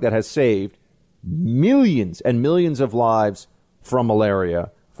 It's a drug that has saved millions and millions of lives from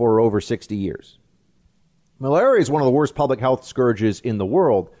malaria for over 60 years. Malaria is one of the worst public health scourges in the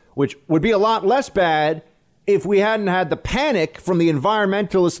world, which would be a lot less bad if we hadn't had the panic from the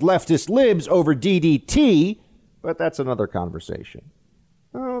environmentalist leftist libs over DDT, but that's another conversation.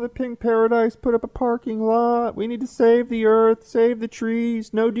 Oh, the Pink Paradise put up a parking lot. We need to save the earth, save the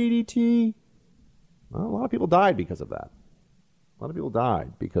trees, no DDT. Well, a lot of people died because of that. A lot of people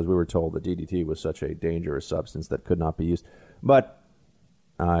died because we were told that DDT was such a dangerous substance that could not be used. But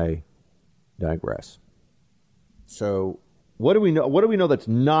I digress. So what do we know? What do we know that's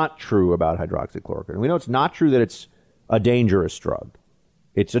not true about hydroxychloroquine? We know it's not true that it's a dangerous drug.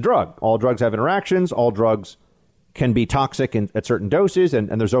 It's a drug. All drugs have interactions. All drugs can be toxic at certain doses, and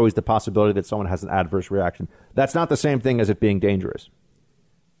there's always the possibility that someone has an adverse reaction. That's not the same thing as it being dangerous.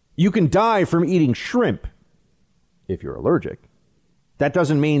 You can die from eating shrimp if you're allergic. That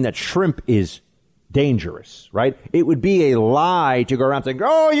doesn't mean that shrimp is dangerous, right? It would be a lie to go around saying,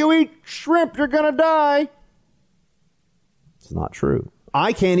 oh, you eat shrimp, you're going to die. It's not true.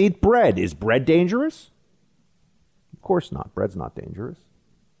 I can't eat bread. Is bread dangerous? Of course not. Bread's not dangerous.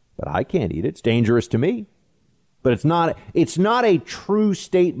 But I can't eat it. It's dangerous to me. But it's not a true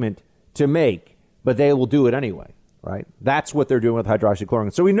statement to make, but they will do it anyway, right? That's what they're doing with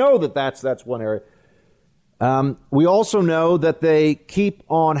hydroxychloroquine. So we know that that's one area. We also know that they keep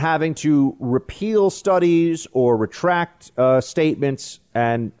on having to repeal studies or retract statements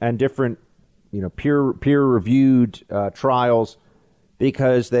and different, peer reviewed trials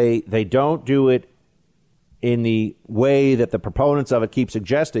because they don't do it in the way that the proponents of it keep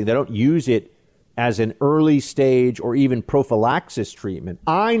suggesting. They don't use it as an early stage or even prophylaxis treatment.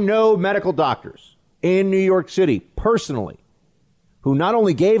 I know medical doctors in New York City personally who not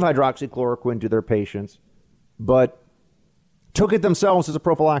only gave hydroxychloroquine to their patients, but took it themselves as a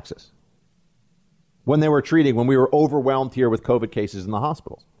prophylaxis when we were overwhelmed here with COVID cases in the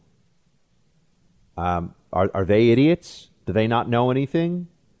hospitals. Are they idiots? Do they not know anything?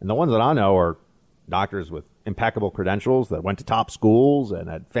 And the ones that I know are doctors with impeccable credentials that went to top schools and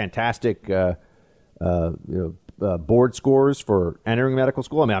had fantastic board scores for entering medical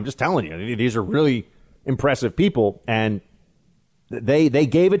school. I mean, I'm just telling you, these are really impressive people, and they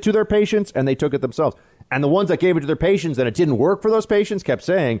gave it to their patients and they took it themselves. And the ones that gave it to their patients and it didn't work for those patients kept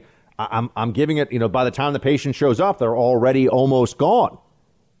saying, I'm giving it, by the time the patient shows up, they're already almost gone.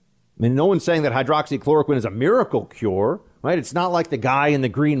 I mean, no one's saying that hydroxychloroquine is a miracle cure, right? It's not like the guy in the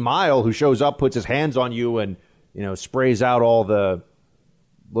Green Mile who shows up, puts his hands on you and, sprays out all the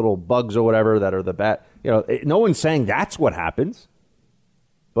little bugs or whatever that are the bad. No one's saying that's what happens,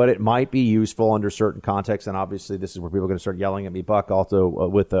 but it might be useful under certain contexts. And obviously this is where people are going to start yelling at me, Buck, also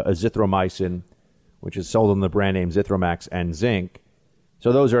with azithromycin, which is sold under the brand name Zithromax, and zinc.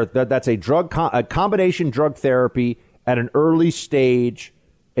 So that's a a combination drug therapy at an early stage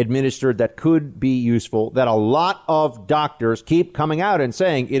administered that could be useful, that a lot of doctors keep coming out and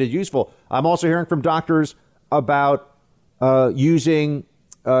saying it is useful. I'm also hearing from doctors about using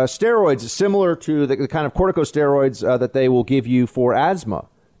steroids similar to the kind of corticosteroids that they will give you for asthma.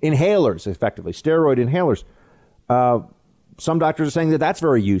 Inhalers, effectively, steroid inhalers. Some doctors are saying that that's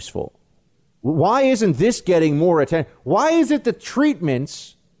very useful. Why isn't this getting more attention? Why is it the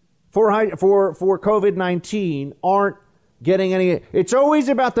treatments for COVID-19 aren't getting any? It's always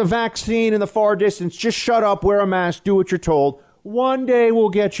about the vaccine in the far distance. Just shut up, wear a mask, do what you're told. One day we'll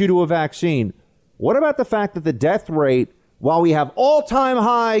get you to a vaccine. What about the fact that the death rate, while we have all-time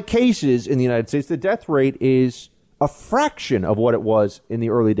high cases in the United States, the death rate is a fraction of what it was in the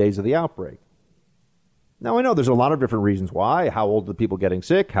early days of the outbreak? Now, I know there's a lot of different reasons why. How old are the people getting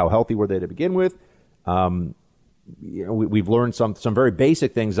sick? How healthy were they to begin with? We've learned some very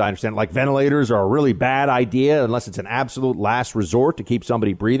basic things, I understand, like ventilators are a really bad idea unless it's an absolute last resort to keep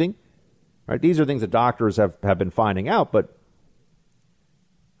somebody breathing. Right? These are things that doctors have been finding out, but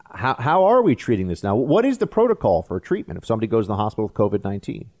how are we treating this now? What is the protocol for treatment if somebody goes in the hospital with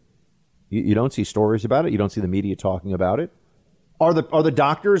COVID-19? You don't see stories about it. You don't see the media talking about it. Are the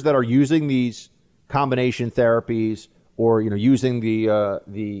doctors that are using these combination therapies or using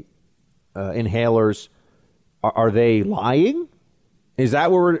the inhalers, are they lying? Is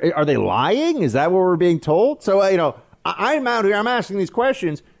that what are they lying? Is that what we're being told? So I'm out here, I'm asking these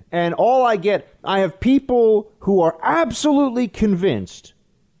questions, and I have people who are absolutely convinced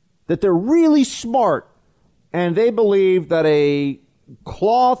that they're really smart, and they believe that a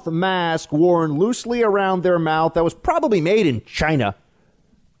cloth mask worn loosely around their mouth that was probably made in China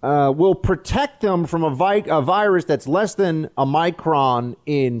will protect them from a virus that's less than a micron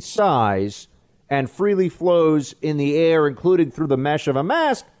in size and freely flows in the air, including through the mesh of a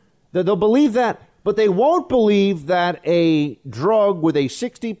mask. They'll believe that But they won't believe that a drug with a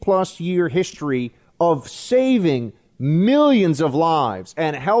 60-plus year history of saving millions of lives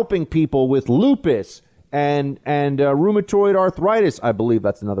and helping people with lupus and rheumatoid arthritis, I believe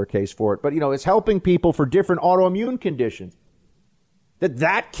that's another case for it. But, it's helping people for different autoimmune conditions.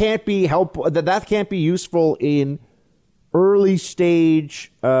 That can't be that can't be useful in early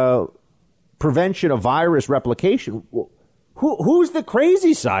stage prevention of virus replication. Who's the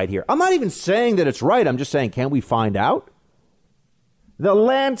crazy side here? I'm not even saying that it's right. I'm just saying, can we find out? The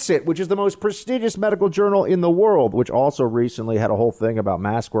Lancet, which is the most prestigious medical journal in the world, which also recently had a whole thing about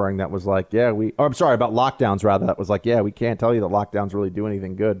mask wearing that was like, about lockdowns rather. That was like, we can't tell you that lockdowns really do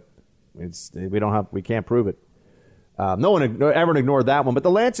anything good. We can't prove it. No one ever ignored that one. But the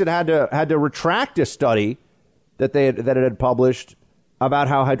Lancet had to retract a study that it had published about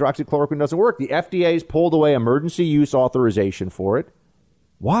how hydroxychloroquine doesn't work. The FDA's pulled away emergency use authorization for it.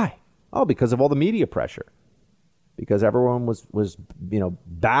 Why? Oh, because of all the media pressure. Because everyone was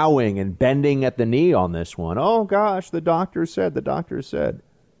bowing and bending at the knee on this one. Oh, gosh, the doctors said.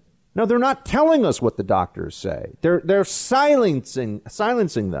 No, they're not telling us what the doctors say. They're silencing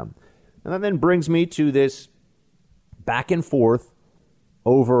them. And that then brings me to this back and forth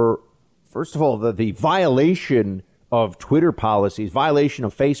over, first of all, the violation of Twitter policies, violation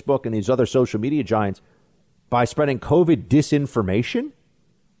of Facebook and these other social media giants by spreading COVID disinformation.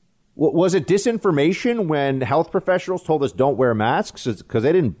 Was it disinformation when health professionals told us don't wear masks? Because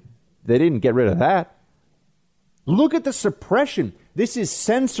they didn't get rid of that. Look at the suppression. This is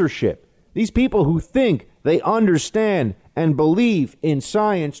censorship. These people who think they understand and believe in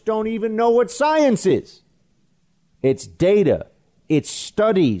science don't even know what science is. It's data. It's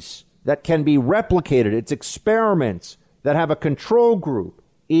studies that can be replicated. It's experiments that have a control group.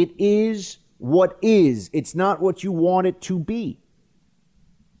 It is what is. It's not what you want it to be.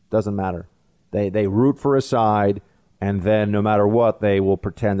 Doesn't matter. They root for a side, and then no matter what, they will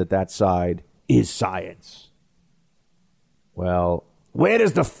pretend that side is science. Well, where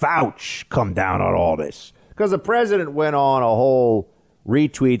does the Fauci come down on all this? Because the president went on a whole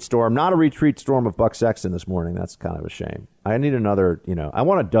retweet storm, not a retweet storm of Buck Sexton this morning. That's kind of a shame. I need another, I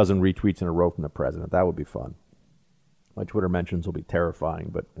want a dozen retweets in a row from the president. That would be fun. My Twitter mentions will be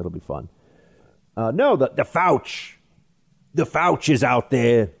terrifying, but it'll be fun. No, the Fauci. The Fauci is out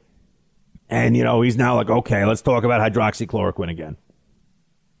there. And, he's now like, okay, let's talk about hydroxychloroquine again.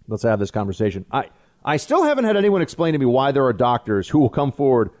 Let's have this conversation. I still haven't had anyone explain to me why there are doctors who will come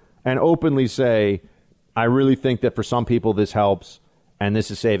forward and openly say, I really think that for some people this helps and this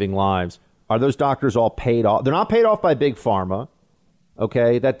is saving lives. Are those doctors all paid off? They're not paid off by Big Pharma.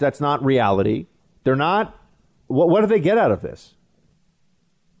 Okay, that's not reality. They're not. What do they get out of this?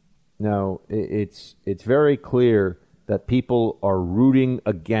 No, it's very clear that people are rooting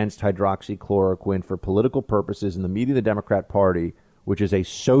against hydroxychloroquine for political purposes in the media of the Democrat Party, which is a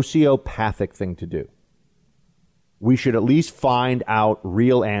sociopathic thing to do. We should at least find out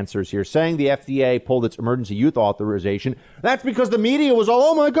real answers here. Saying the FDA pulled its emergency use authorization, that's because the media was all,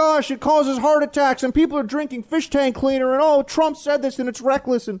 oh my gosh, it causes heart attacks and people are drinking fish tank cleaner and oh, Trump said this and it's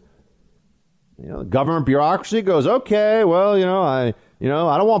reckless. And the government bureaucracy goes, okay, well, I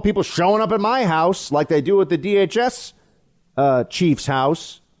don't want people showing up at my house like they do at the DHS chief's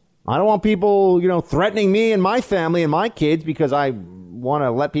house. I don't want people, threatening me and my family and my kids because I want to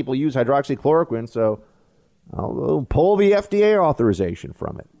let people use hydroxychloroquine. So I'll pull the FDA authorization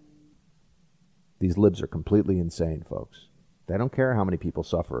from it. These libs are completely insane, folks. They don't care how many people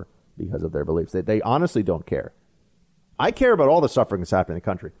suffer because of their beliefs. They honestly don't care. I care about all the suffering that's happening in the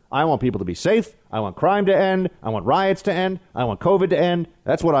country. I want people to be safe. I want crime to end. I want riots to end. I want COVID to end.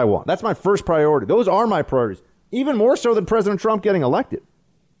 That's what I want. That's my first priority. Those are my priorities, even more so than President Trump getting elected.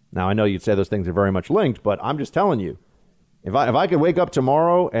 Now, I know you'd say those things are very much linked, but I'm just telling you, if I could wake up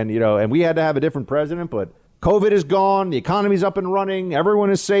tomorrow and, and we had to have a different president, but COVID is gone, the economy's up and running,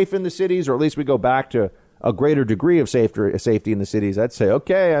 everyone is safe in the cities, or at least we go back to a greater degree of safety in the cities, I'd say,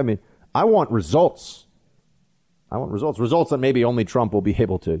 okay, I want results. I want results that maybe only Trump will be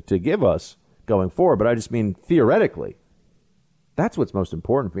able to give us going forward. But I just mean theoretically, that's what's most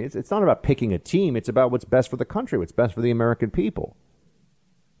important for me. It's not about picking a team. It's about what's best for the country, what's best for the American people.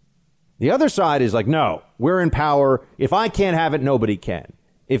 The other side is like, no, we're in power. If I can't have it, nobody can.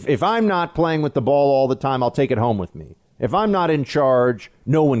 If I'm not playing with the ball all the time, I'll take it home with me. If I'm not in charge,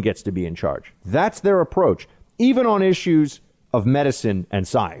 no one gets to be in charge. That's their approach, even on issues of medicine and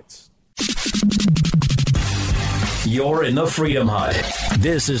science. You're in the Freedom Hut.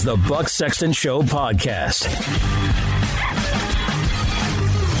 This is the Buck Sexton Show podcast.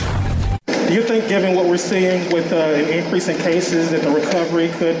 Do you think, given what we're seeing with an increase in cases, that the recovery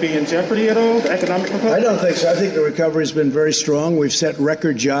could be in jeopardy at all, the economic recovery? I don't think so. I think the recovery has been very strong. We've set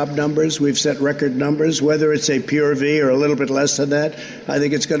record job numbers. We've set record numbers. Whether it's a pure V or a little bit less than that, I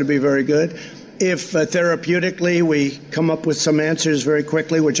think it's going to be very good. If therapeutically we come up with some answers very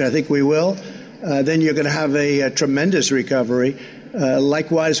quickly, which I think we will, then you're going to have a tremendous recovery.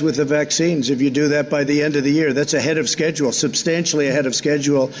 Likewise with the vaccines, if you do that by the end of the year, that's ahead of schedule, substantially ahead of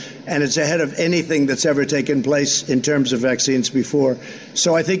schedule, and it's ahead of anything that's ever taken place in terms of vaccines before.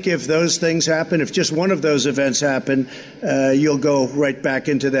 So I think if those things happen, if just one of those events happen, you'll go right back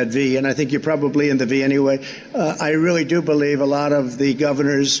into that V, and I think you're probably in the V anyway. I really do believe a lot of the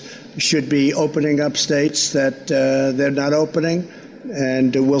governors should be opening up states that they're not opening.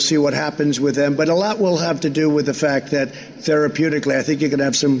 And we'll see what happens with them. But a lot will have to do with the fact that therapeutically, I think you can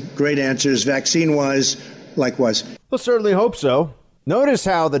have some great answers. Vaccine-wise, likewise. We'll certainly hope so. Notice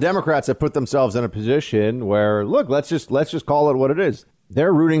how the Democrats have put themselves in a position where, look, let's just call it what it is.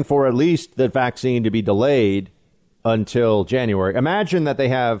 They're rooting for at least the vaccine to be delayed until January. Imagine that they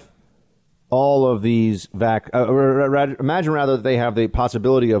have all of these imagine rather that they have the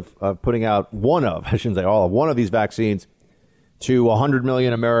possibility of putting out one of these vaccines to 100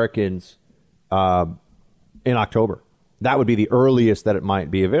 million Americans in October. That would be the earliest that it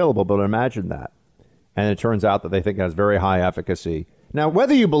might be available, but imagine that. And it turns out that they think it has very high efficacy. Now,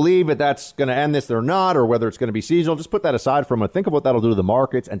 whether you believe that that's going to end this or not, or whether it's going to be seasonal, just put that aside for a moment. Think of what that'll do to the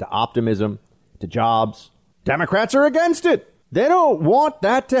markets and to optimism, to jobs. Democrats are against it. They don't want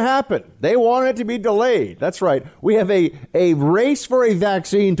that to happen. They want it to be delayed. That's right. We have a race for a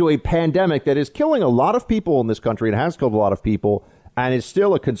vaccine to a pandemic that is killing a lot of people in this country and has killed a lot of people and is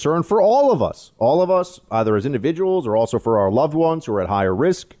still a concern for all of us, either as individuals or also for our loved ones who are at higher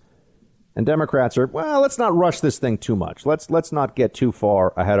risk. And Democrats are, well, let's not rush this thing too much. Let's not get too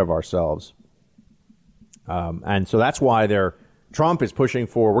far ahead of ourselves. And so that's why Trump is pushing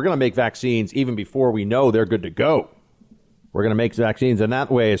for, we're going to make vaccines even before we know they're good to go. We're going to make vaccines. And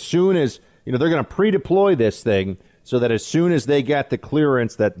that way, as soon as, they're going to pre-deploy this thing so that as soon as they get the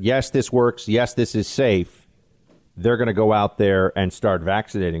clearance that, yes, this works, yes, this is safe, they're going to go out there and start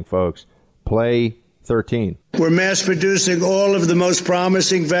vaccinating folks. Play 13. We're mass producing all of the most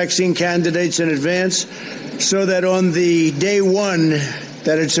promising vaccine candidates in advance so that on the day one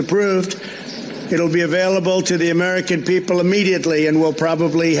that it's approved, it'll be available to the American people immediately, and we'll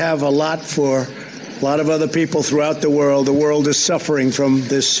probably have a lot of other people throughout the world. The world is suffering from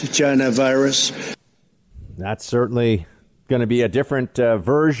this China virus. That's certainly going to be a different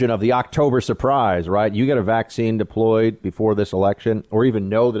version of the October surprise, right? You get a vaccine deployed before this election, or even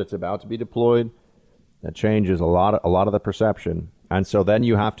know that it's about to be deployed. That changes a lot of the perception. And so then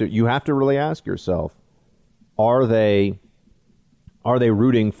you have to really ask yourself, are they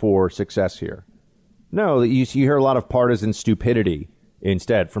rooting for success here? No, you hear a lot of partisan stupidity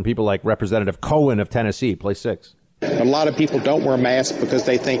instead from people like Representative Cohen of Tennessee. Play 6. A lot of people don't wear masks because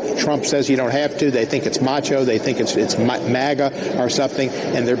they think Trump says you don't have to. They think it's macho. They think it's MAGA or something,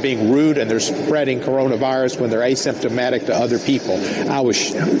 and they're being rude and they're spreading coronavirus when they're asymptomatic to other people. I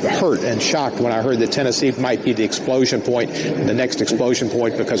was hurt and shocked when I heard that Tennessee might be the explosion point, the next explosion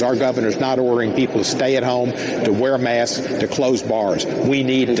point, because our governor's not ordering people to stay at home, to wear masks, to close bars. We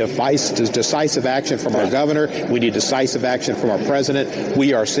need decisive action from our governor. We need decisive action from our president.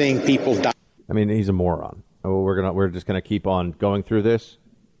 We are seeing people die. I mean, he's a moron. We're just gonna keep on going through this.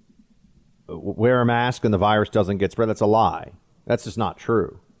 Wear a mask and the virus doesn't get spread. That's a lie. That's just not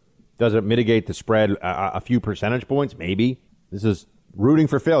true. Does it mitigate the spread a few percentage points? Maybe. This is rooting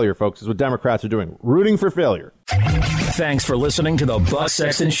for failure, folks. This is what Democrats are doing. Rooting for failure. Thanks for listening to the Buck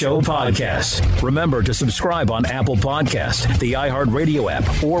Sexton Show podcast. Remember to subscribe on Apple Podcast, the iHeartRadio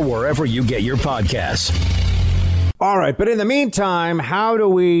app, or wherever you get your podcasts. All right, but in the meantime, how do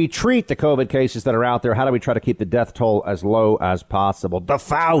we treat the COVID cases that are out there? How do we try to keep the death toll as low as possible? The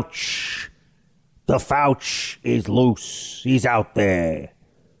Fauci is loose. He's out there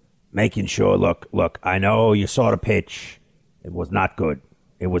making sure, look, I know you saw the pitch. It was not good.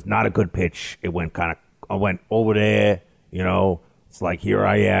 It was not a good pitch. It went over there, it's like, here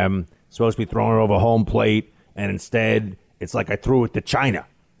I am, supposed to be throwing it over home plate, and instead, it's like I threw it to China.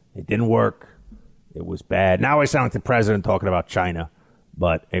 It didn't work. It was bad. Now I sound like the president talking about China,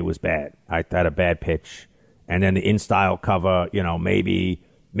 but it was bad. I had a bad pitch. And then the in-style cover,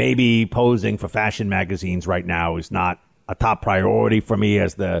 maybe posing for fashion magazines right now is not a top priority for me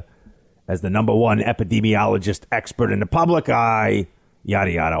as the number one epidemiologist expert in the public eye,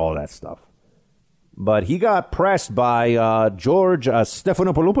 yada, yada, all that stuff. But he got pressed by George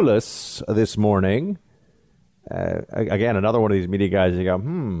Stephanopoulos this morning. Again, another one of these media guys. You go,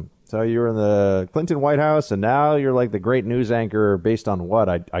 So you were in the Clinton White House, and now you're like the great news anchor based on what?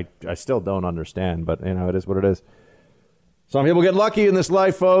 I still don't understand, but, you know, it is what it is. Some people get lucky in this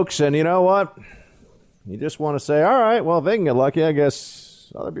life, folks, and you know what? You just want to say, all right, well, if they can get lucky, I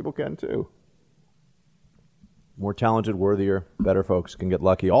guess other people can too. More talented, worthier, better folks can get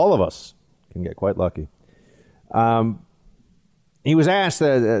lucky. All of us can get quite lucky. He was asked,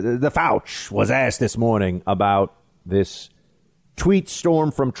 the Fauci was asked this morning about this tweet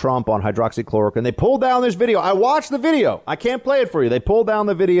storm from Trump on hydroxychloroquine. They pulled down this video. I watched the video. I can't play it for you. They pulled down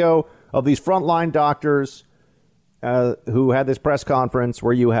the video of these frontline doctors who had this press conference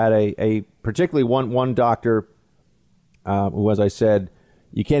where you had a particularly one doctor who, as I said,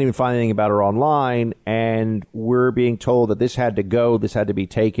 you can't even find anything about her online. And we're being told that this had to go. This had to be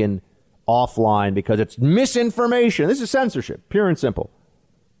taken offline because it's misinformation. This is censorship, pure and simple.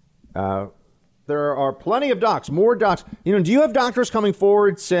 There are plenty of docs, more docs. You know, do you have doctors coming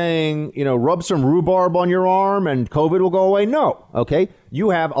forward saying, you know, rub some rhubarb on your arm and COVID will go away? No. OK, you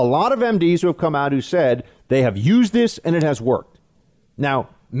have a lot of MDs who have come out who said they have used this and it has worked.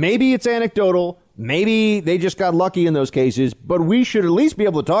 Now, maybe it's anecdotal. Maybe they just got lucky in those cases. But we should at least be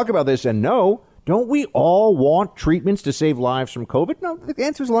able to talk about this and know, don't we all want treatments to save lives from COVID? No, the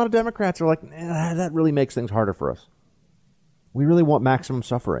answer is a lot of Democrats are like, that really makes things harder for us. We really want maximum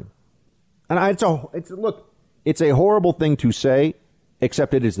suffering. And it's a horrible thing to say,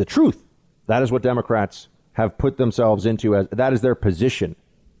 except it is the truth. That is what Democrats have put themselves into. As that is their position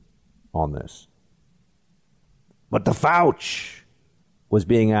on this. But the Fauci was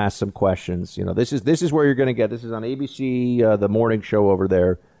being asked some questions. You know, this is where you're going to get. This is on ABC, the morning show over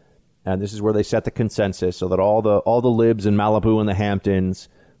there, and this is where they set the consensus so that all the libs in Malibu and the Hamptons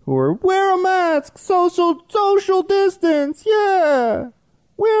who are wear a mask, social distance, yeah.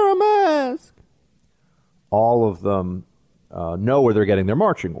 Wear a mask. All of them know where they're getting their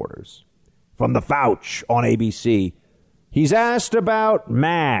marching orders. From the Fauci on ABC, he's asked about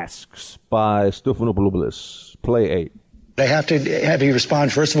masks by Stephanopoulos. Play 8. I have to have you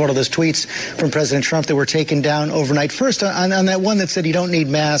respond, first of all, to those tweets from President Trump that were taken down overnight. First, on that one that said you don't need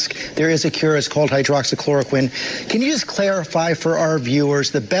masks, there is a cure. It's called hydroxychloroquine. Can you just clarify for our viewers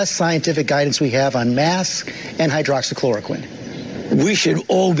the best scientific guidance we have on masks and hydroxychloroquine? We should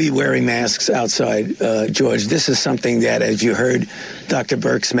all be wearing masks outside, George. This is something that, as you heard Dr.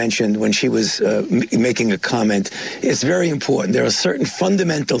 Birx mentioned when she was making a comment, it's very important. There are certain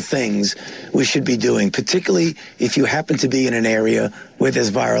fundamental things we should be doing, particularly if you happen to be in an area where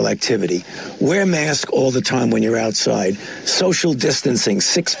there's viral activity. Wear a mask all the time when you're outside. Social distancing,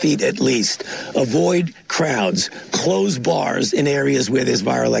 6 feet at least. Avoid crowds. Close bars in areas where there's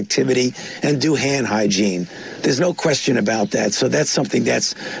viral activity, and do hand hygiene. There's no question about that. So that's something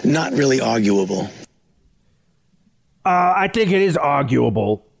that's not really arguable. I think it is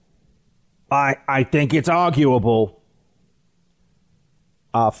arguable. I think it's arguable.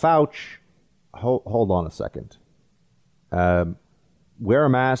 Fauci, hold on a second. Wear a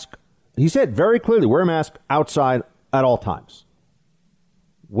mask. He said very clearly, wear a mask outside at all times.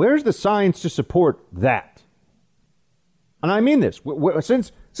 Where's the science to support that? And I mean this.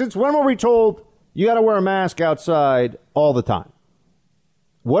 Since when were we told you got to wear a mask outside all the time?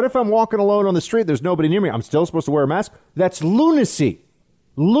 What if I'm walking alone on the street? There's nobody near me. I'm still supposed to wear a mask? That's lunacy.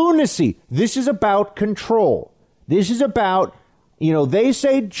 Lunacy. This is about control. This is about, they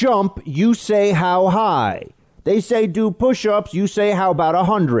say jump, you say how high. They say do push-ups, you say how about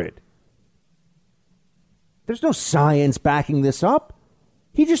 100. There's no science backing this up.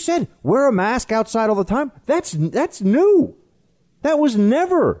 He just said wear a mask outside all the time. That's new. That was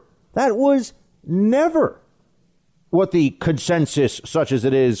never what the consensus, such as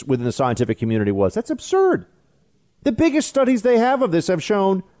it is within the scientific community, was. That's absurd. The biggest studies they have of this have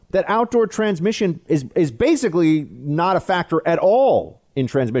shown that outdoor transmission is basically not a factor at all in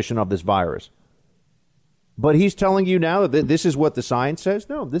transmission of this virus. But he's telling you now that this is what the science says?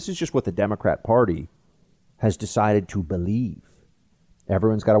 No, this is just what the Democrat Party has decided to believe.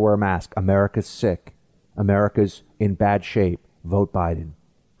 Everyone's got to wear a mask. America's sick. America's in bad shape. Vote Biden.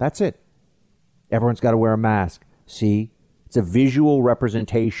 That's it. Everyone's got to wear a mask. See, it's a visual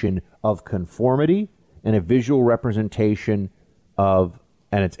representation of conformity and a visual representation of,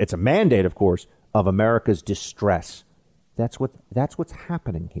 and it's a mandate, of course, of America's distress. That's what's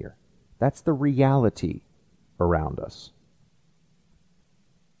happening here. That's the reality around us.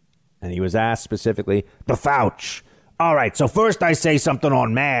 And he was asked specifically, the Fauci. All right, so first I say something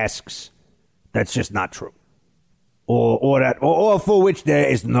on masks that's just not true, or for which there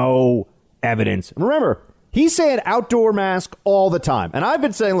is no evidence. Remember, he's saying outdoor mask all the time. And I've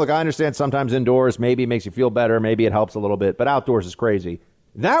been saying, look, I understand sometimes indoors, maybe it makes you feel better. Maybe it helps a little bit. But outdoors is crazy.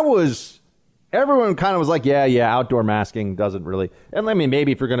 That was, everyone kind of was like, yeah, outdoor masking doesn't really. And I mean,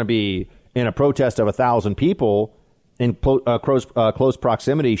 maybe if you're going to be in a protest of 1,000 people in close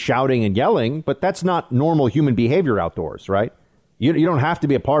proximity shouting and yelling, but that's not normal human behavior outdoors, right? You don't have to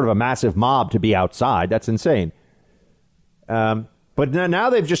be a part of a massive mob to be outside. That's insane. But now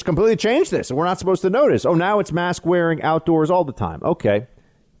they've just completely changed this, and we're not supposed to notice. Oh, now it's mask wearing outdoors all the time. Okay.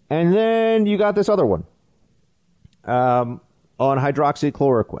 And then you got this other one on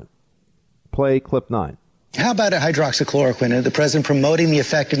hydroxychloroquine. Play clip 9. How about hydroxychloroquine? The president promoting the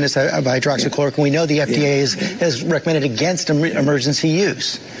effectiveness of hydroxychloroquine. We know the FDA has recommended against emergency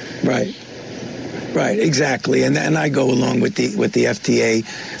use. Right. Right, exactly, and I go along with the FDA.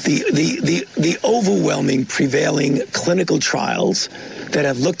 The overwhelming prevailing clinical trials that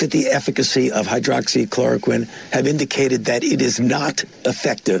have looked at the efficacy of hydroxychloroquine have indicated that it is not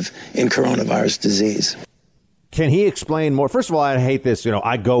effective in coronavirus disease. Can he explain more? First of all, I hate this.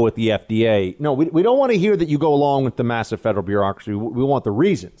 I go with the FDA. No, we don't want to hear that you go along with the massive federal bureaucracy. We want the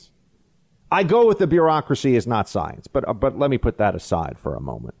reasons. I go with the bureaucracy is not science, but let me put that aside for a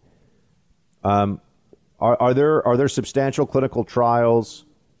moment. Are there substantial clinical trials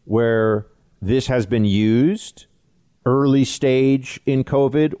where this has been used early stage in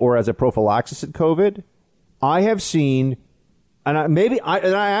COVID or as a prophylaxis in COVID? I have seen, and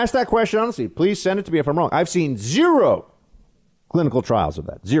I asked that question honestly. Please send it to me if I'm wrong. I've seen 0 clinical trials of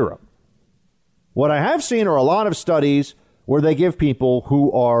that. 0. What I have seen are a lot of studies where they give people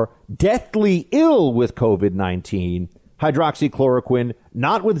who are deathly ill with COVID-19 hydroxychloroquine,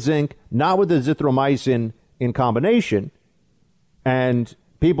 not with zinc, not with the azithromycin in combination, and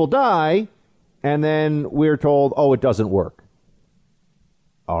people die, and then we're told, oh, it doesn't work.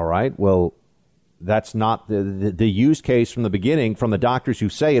 All right, well, that's not the use case from the beginning, from the doctors who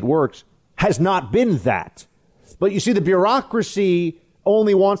say it works, has not been that. But you see, the bureaucracy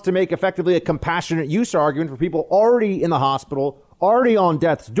only wants to make effectively a compassionate use argument for people already in the hospital, already on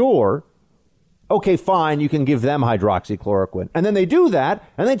death's door. Okay, fine, you can give them hydroxychloroquine. And then they do that,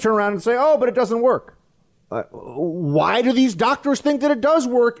 and they turn around and say, oh, but it doesn't work. Why do these doctors think that it does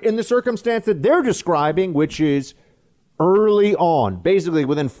work in the circumstance that they're describing, which is early on, basically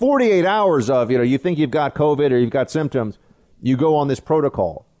within 48 hours of, you think you've got COVID or you've got symptoms, you go on this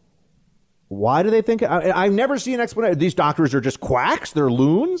protocol. Why do they think? I've never seen an explanation. These doctors are just quacks. They're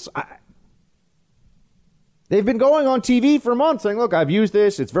loons. They've been going on TV for months saying, look, I've used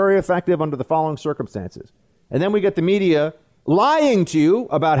this. It's very effective under the following circumstances. And then we get the media lying to you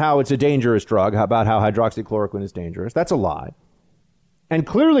about how it's a dangerous drug, about how hydroxychloroquine is dangerous. That's a lie. And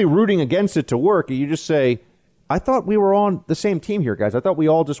clearly rooting against it to work. You just say, I thought we were on the same team here, guys. I thought we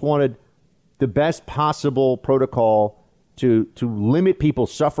all just wanted the best possible protocol to limit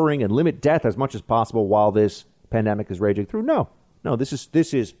people's suffering and limit death as much as possible while this pandemic is raging through. No,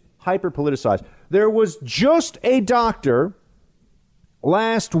 this is hyper politicized. There was just a doctor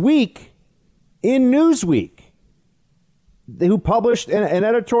last week in Newsweek who published an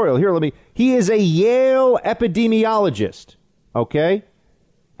editorial. He is a Yale epidemiologist. Okay.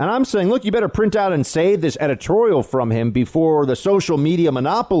 And I'm saying, look, you better print out and save this editorial from him before the social media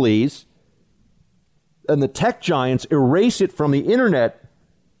monopolies and the tech giants erase it from the internet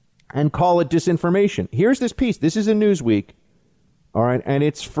and call it disinformation. Here's this piece. This is in Newsweek. All right. And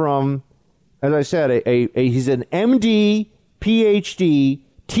it's from, as I said, he's an MD, PhD,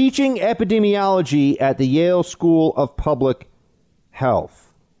 teaching epidemiology at the Yale School of Public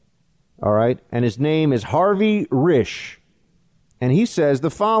Health. All right. And his name is Harvey Risch. And he says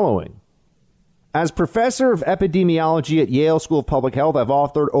the following. As professor of epidemiology at Yale School of Public Health, I've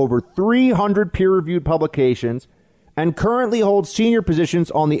authored over 300 peer-reviewed publications and currently hold senior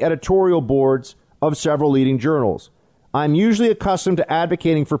positions on the editorial boards of several leading journals. I'm usually accustomed to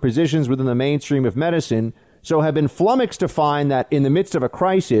advocating for positions within the mainstream of medicine, so have been flummoxed to find that in the midst of a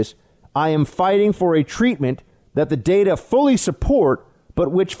crisis, I am fighting for a treatment that the data fully support,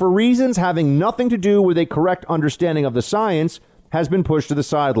 but which, for reasons having nothing to do with a correct understanding of the science, has been pushed to the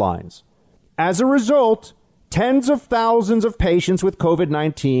sidelines. As a result, tens of thousands of patients with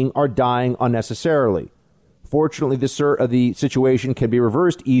COVID-19 are dying unnecessarily. Fortunately, the situation can be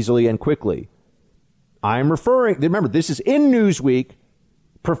reversed easily and quickly. I'm referring, remember, this is in Newsweek,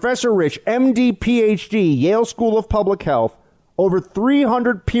 Professor Risch, MD, PhD, Yale School of Public Health, over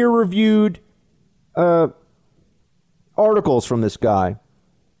 300 peer-reviewed articles from this guy.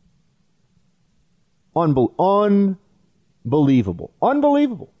 Unbelievable.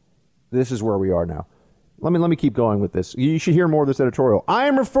 This is where we are now. Let me keep going with this. You should hear more of this editorial. I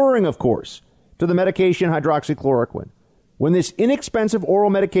am referring, of course, to the medication hydroxychloroquine. When this inexpensive oral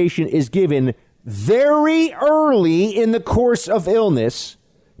medication is given very early in the course of illness,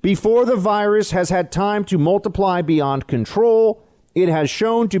 Before the virus has had time to multiply beyond control, it has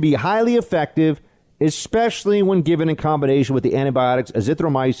shown to be highly effective, especially when given in combination with the antibiotics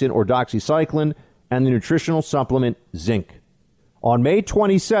azithromycin or doxycycline and the nutritional supplement zinc. On May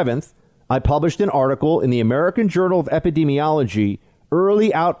 27th, I published an article in the American Journal of Epidemiology, Early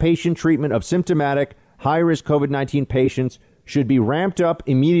Outpatient Treatment of Symptomatic High-Risk COVID-19 Patients Should Be Ramped Up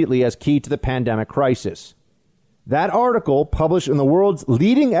Immediately as Key to the Pandemic Crisis. That article, published in the world's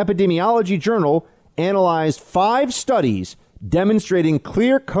leading epidemiology journal, analyzed 5 studies demonstrating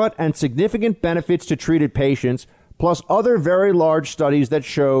clear-cut and significant benefits to treated patients, plus other very large studies that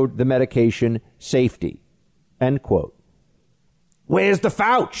showed the medication safety. End quote. Where's the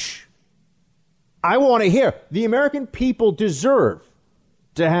Fauci? I want to hear. The American people deserve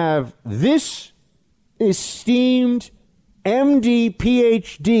to have this esteemed MD,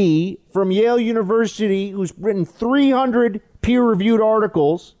 PhD from Yale University, who's written 300 peer-reviewed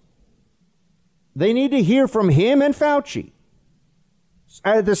articles. They need to hear from him and Fauci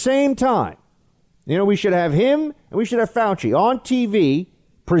at the same time. You know, we should have him and we should have Fauci on TV,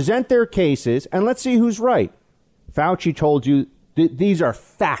 present their cases, and let's see who's right. Fauci told you these are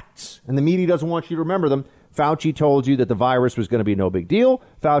facts, and the media doesn't want you to remember them. Fauci told you that the virus was going to be no big deal.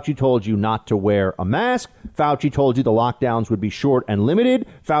 Fauci told you not to wear a mask. Fauci told you the lockdowns would be short and limited.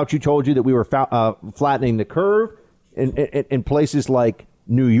 Fauci told you that we were flattening the curve in places like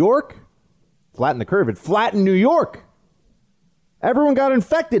New York. Flatten the curve. It flattened New York. Everyone got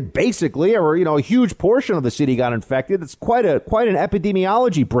infected, basically, or, you know, a huge portion of the city got infected. It's quite an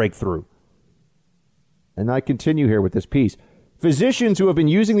epidemiology breakthrough. And I continue here with this piece. Physicians who have been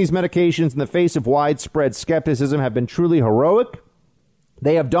using these medications in the face of widespread skepticism have been truly heroic.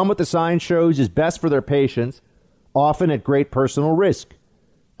 They have done what the science shows is best for their patients, often at great personal risk.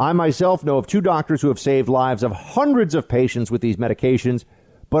 I myself know of 2 doctors who have saved lives of hundreds of patients with these medications,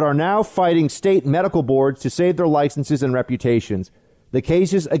 but are now fighting state medical boards to save their licenses and reputations. The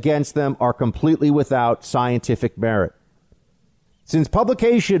cases against them are completely without scientific merit. Since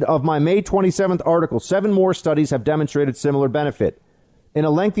publication of my May 27th article, 7 more studies have demonstrated similar benefit. In a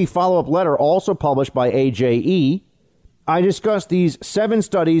lengthy follow-up letter also published by AJE, I discuss these 7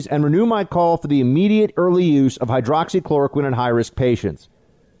 studies and renew my call for the immediate early use of hydroxychloroquine in high-risk patients.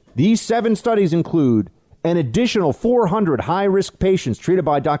 These 7 studies include an additional 400 high-risk patients treated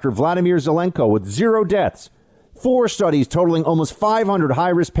by Dr. Vladimir Zelenko with 0 deaths, 4 studies totaling almost 500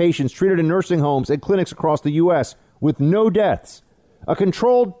 high-risk patients treated in nursing homes and clinics across the U.S. with no deaths, a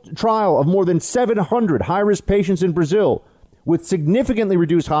controlled trial of more than 700 high-risk patients in Brazil with significantly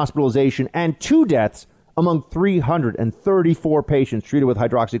reduced hospitalization and 2 deaths among 334 patients treated with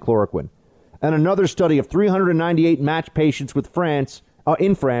hydroxychloroquine, and another study of 398 matched patients with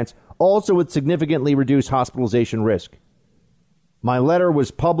in France, also with significantly reduced hospitalization risk. My letter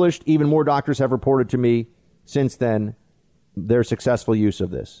was published. Even more doctors have reported to me since then their successful use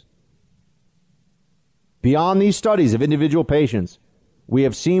of this. Beyond these studies of individual patients, we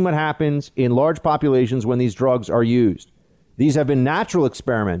have seen what happens in large populations when these drugs are used. These have been natural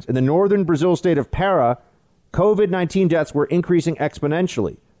experiments. In the northern Brazil state of Pará, COVID-19 deaths were increasing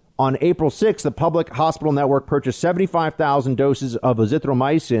exponentially. On April 6th, the public hospital network purchased 75,000 doses of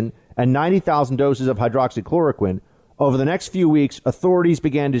azithromycin and 90,000 doses of hydroxychloroquine. Over the next few weeks, authorities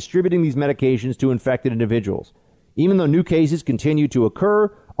began distributing these medications to infected individuals. Even though new cases continue to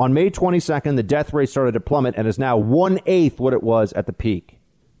occur, on May 22nd, the death rate started to plummet and is now 1/8 what it was at the peak.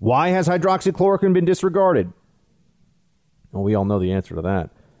 Why has hydroxychloroquine been disregarded? Well, we all know the answer to that.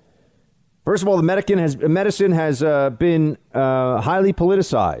 First of all, the medicine has been highly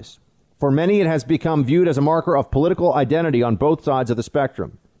politicized. For many, it has become viewed as a marker of political identity on both sides of the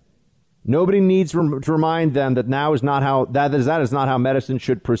spectrum. Nobody needs to remind them that that is not how medicine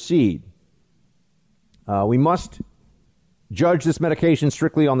should proceed. We must judge this medication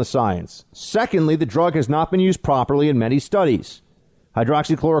strictly on the science. Secondly, the drug has not been used properly in many studies.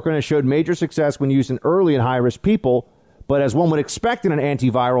 Hydroxychloroquine has showed major success when used early in high-risk people, but as one would expect in an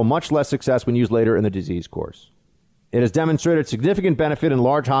antiviral, much less success when used later in the disease course. It has demonstrated significant benefit in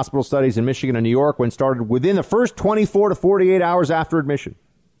large hospital studies in Michigan and New York when started within the first 24 to 48 hours after admission.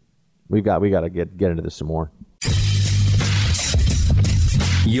 We got to get into this some more.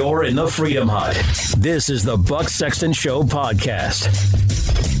 You're in the Freedom Hut. This is the Buck Sexton Show podcast.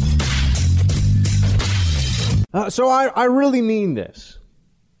 So I really mean this.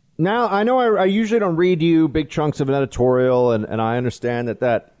 Now, I know I usually don't read you big chunks of an editorial, and I understand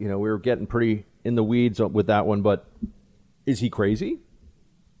that we were getting pretty in the weeds with that one, but is he crazy?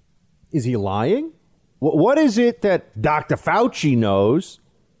 Is he lying? What is it that Dr. Fauci knows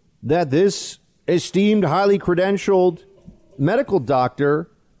that this esteemed, highly credentialed medical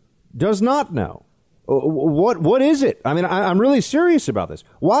doctor does not know. What is it? I mean, I'm really serious about this.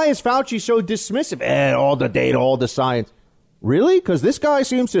 Why is Fauci so dismissive? All the data, all the science. Really? Because this guy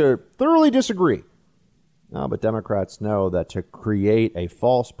seems to thoroughly disagree. No, but Democrats know that to create a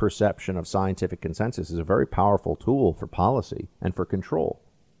false perception of scientific consensus is a very powerful tool for policy and for control.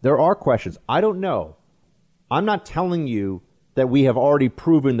 There are questions. I don't know. I'm not telling you that we have already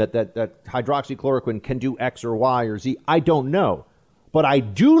proven that hydroxychloroquine can do X or Y or Z. I don't know. But I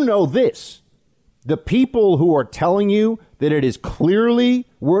do know this. The people who are telling you that it is clearly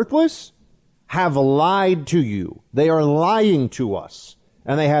worthless have lied to you. They are lying to us.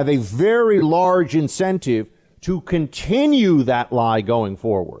 And they have a very large incentive to continue that lie going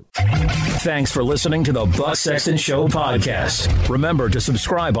forward. Thanks for listening to the Buck Sexton Show podcast. Remember to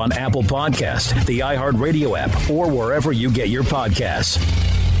subscribe on Apple Podcasts, the iHeartRadio app, or wherever you get your podcasts.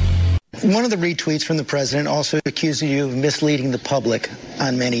 One of the retweets from the president also accuses you of misleading the public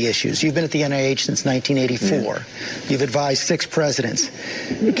on many issues. You've been at the NIH since 1984. Yeah. You've advised 6 presidents.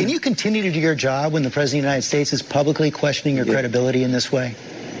 Can you continue to do your job when the president of the United States is publicly questioning your credibility in this way?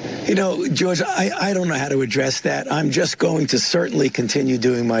 You know, George, I don't know how to address that. I'm just going to certainly continue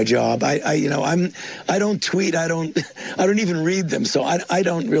doing my job. I don't tweet. I don't even read them. So I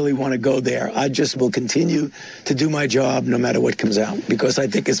don't really want to go there. I just will continue to do my job no matter what comes out, because I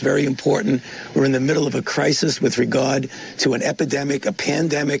think it's very important. We're in the middle of a crisis with regard to an epidemic, a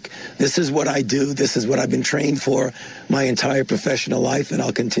pandemic. This is what I do. This is what I've been trained for my entire professional life, and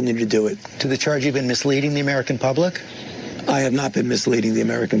I'll continue to do it. To the charge you've been misleading the American public? I have not been misleading the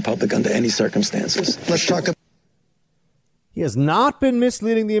American public under any circumstances. Let's talk about... He has not been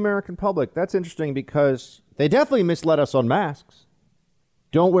misleading the American public. That's interesting because they definitely misled us on masks.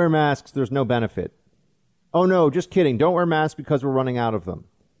 Don't wear masks. There's no benefit. Oh, no, just kidding. Don't wear masks because we're running out of them.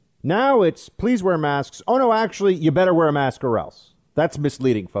 Now it's please wear masks. Oh, no, actually, you better wear a mask or else. That's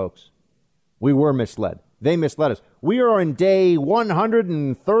misleading, folks. We were misled. They misled us. We are in day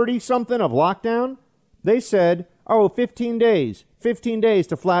 130-something of lockdown. They said... 15 days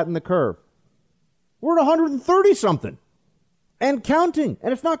to flatten the curve. We're at 130-something and counting,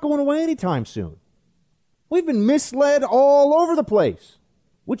 and it's not going away anytime soon. We've been misled all over the place,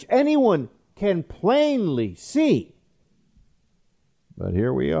 which anyone can plainly see. But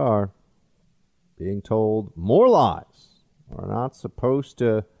here we are, being told more lies. We're not supposed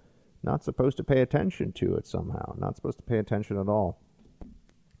to pay attention to it somehow. Not supposed to pay attention at all.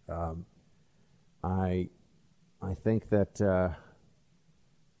 I think that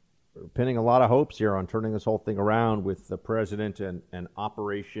we're pinning a lot of hopes here on turning this whole thing around with the president and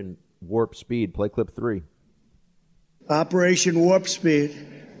Operation Warp Speed. Play clip 3. Operation Warp Speed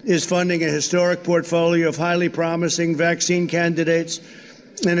is funding a historic portfolio of highly promising vaccine candidates.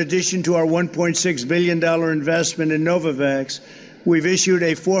 In addition to our $1.6 billion investment in Novavax, we've issued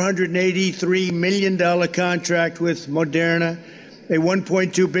a $483 million contract with Moderna, a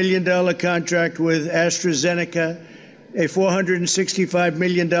 $1.2 billion contract with AstraZeneca, a $465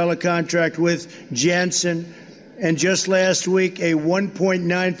 million contract with Janssen, and just last week, a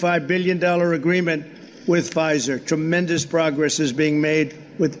 $1.95 billion agreement with Pfizer. Tremendous progress is being made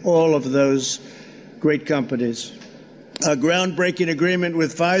with all of those great companies. A groundbreaking agreement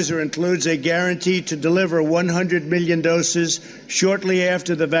with Pfizer includes a guarantee to deliver 100 million doses shortly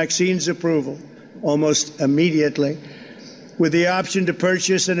after the vaccine's approval, almost immediately, with the option to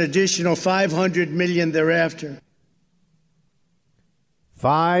purchase an additional 500 million thereafter.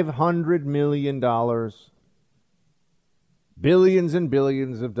 $500 million, billions and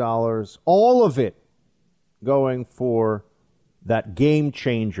billions of dollars, all of it going for that game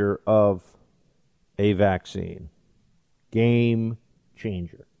changer of a vaccine. Game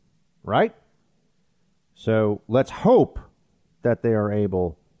changer, right? So let's hope that they are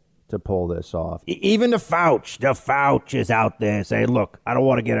able to pull this off. Even the Fauci is out there saying, look, I don't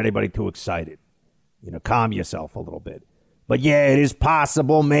want to get anybody too excited. Calm yourself a little bit. But yeah, it is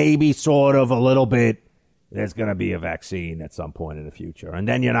possible, maybe sort of a little bit, there's going to be a vaccine at some point in the future. And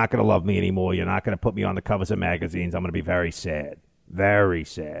then you're not going to love me anymore. You're not going to put me on the covers of magazines. I'm going to be very sad. Very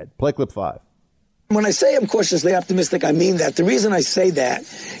sad. Play clip 5. When I say I'm cautiously optimistic, I mean that. The reason I say that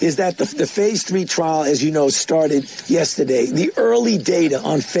is that the phase 3 trial, as you know, started yesterday. The early data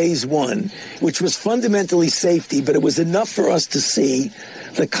on phase 1, which was fundamentally safety, but it was enough for us to see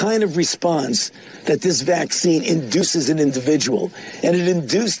the kind of response that this vaccine induces in an individual. And it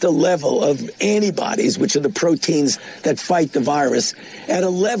induced a level of antibodies, which are the proteins that fight the virus, at a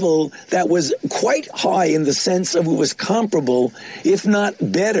level that was quite high in the sense of it was comparable, if not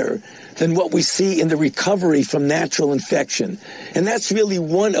better, than what we see in the recovery from natural infection. And that's really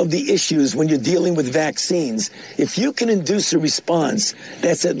one of the issues when you're dealing with vaccines. If you can induce a response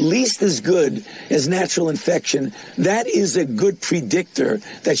that's at least as good as natural infection, that is a good predictor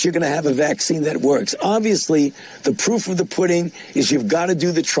that you're going to have a vaccine that works. Obviously, the proof of the pudding is you've got to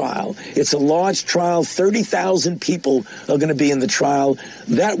do the trial. It's a large trial. 30,000 people are going to be in the trial.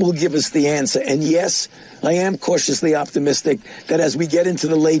 That will give us the answer. And yes, I am cautiously optimistic that as we get into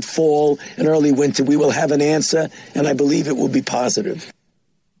the late fall and early winter, we will have an answer, and I believe it will be positive.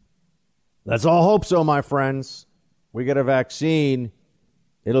 Let's all hope so, my friends. We get a vaccine.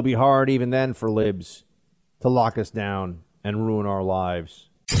 It'll be hard even then for libs to lock us down and ruin our lives.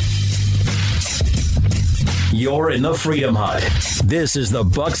 You're in the Freedom Hut. This is the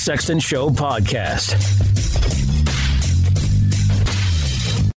Buck Sexton Show podcast.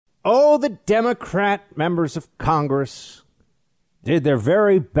 Oh, the Democrat members of Congress did their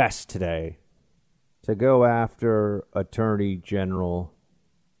very best today to go after Attorney General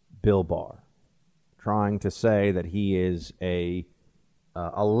Bill Barr, trying to say that he is a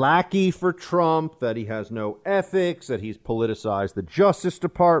lackey for Trump, that he has no ethics, that he's politicized the Justice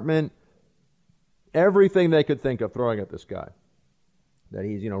Department, everything they could think of throwing at this guy, that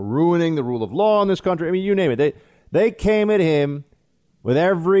he's, ruining the rule of law in this country. I mean, you name it. They came at him with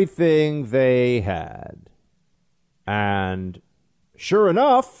everything they had. And sure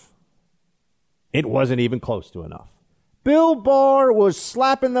enough, it wasn't even close to enough. Bill Barr was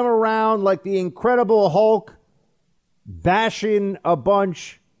slapping them around like the Incredible Hulk, bashing a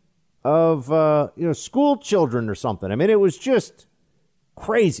bunch of, school children or something. I mean, it was just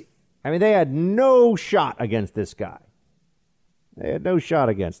crazy. I mean, they had no shot against this guy. They had no shot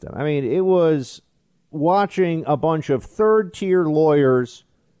against him. I mean, it was watching a bunch of third-tier lawyers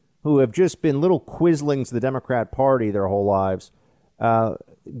who have just been little quislings to the Democrat Party their whole lives,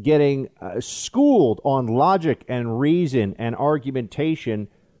 getting schooled on logic and reason and argumentation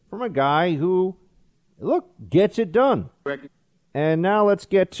from a guy who, gets it done. And now let's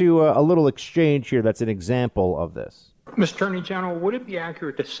get to a little exchange here that's an example of this. Mr. Attorney General, would it be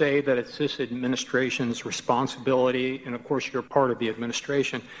accurate to say that it's this administration's responsibility, and of course you're part of the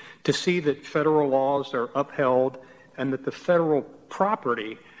administration, to see that federal laws are upheld and that the federal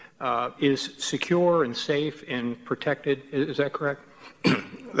property is secure and safe and protected? Is that correct?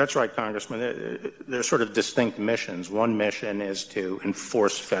 That's right, Congressman. They're sort of distinct missions. One mission is to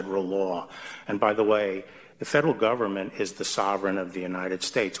enforce federal law. And by the way, the federal government is the sovereign of the United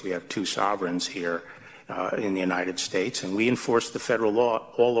States. We have two sovereigns here in the United States, and we enforce the federal law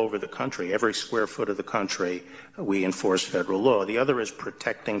all over the country. Every square foot of the country, we enforce federal law. The other is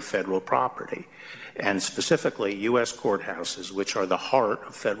protecting federal property, and specifically U.S. courthouses, which are the heart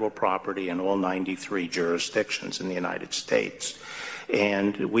of federal property in all 93 jurisdictions in the United States.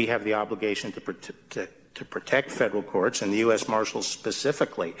 And we have the obligation to protect federal courts, and the U.S. Marshals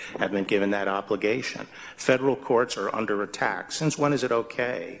specifically have been given that obligation. Federal courts are under attack. Since when is it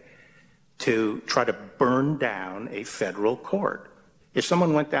okay to try to burn down a federal court? If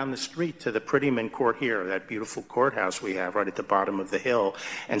someone went down the street to the Prettyman Court here, that beautiful courthouse we have right at the bottom of the hill,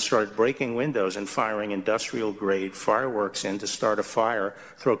 and started breaking windows and firing industrial-grade fireworks in to start a fire,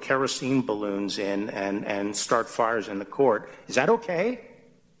 throw kerosene balloons in and start fires in the court, is that okay?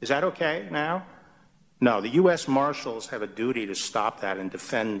 Is that okay now? No, the U.S. Marshals have a duty to stop that and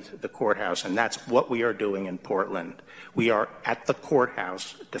defend the courthouse, and that's what we are doing in Portland. We are at the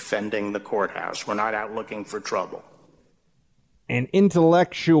courthouse defending the courthouse. We're not out looking for trouble. An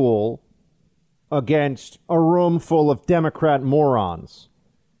intellectual against a room full of Democrat morons.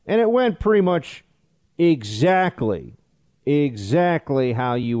 And it went pretty much exactly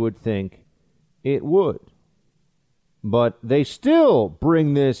how you would think it would. But they still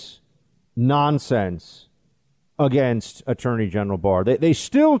bring this nonsense against Attorney General Barr. They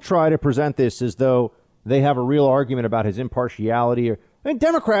still try to present this as though they have a real argument about his impartiality. And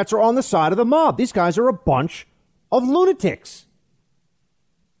Democrats are on the side of the mob. These guys are a bunch of lunatics.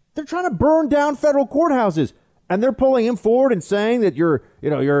 They're trying to burn down federal courthouses, and they're pulling him forward and saying that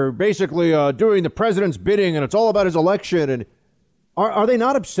you're basically doing the president's bidding, and it's all about his election. And are they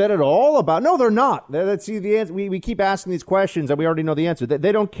not upset at all about? No, they're not. Let's see the answer. We keep asking these questions, and we already know the answer.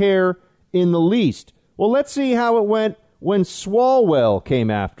 They don't care in the least. Well, let's see how it went when Swalwell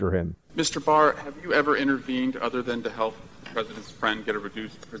came after him. Mr. Barr, have you ever intervened other than to help president's friend get a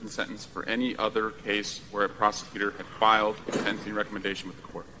reduced prison sentence for any other case where a prosecutor had filed a sentencing recommendation with the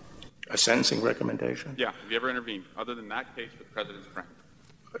court? A sentencing recommendation? Yeah. Have you ever intervened other than that case with the president's friend?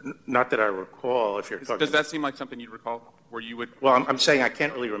 Not that I recall. If you're talking, does that seem like something you'd recall? Where you would? Well, I'm saying I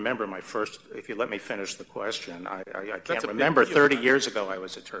can't really remember my first. If you let me finish the question, I can't remember. 30 years ago, I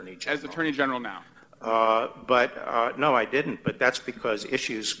was Attorney General. As Attorney General now. But no, I didn't. But that's because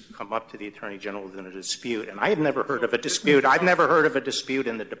issues come up to the Attorney General within a dispute, and I had never heard of a dispute. I've never heard of a dispute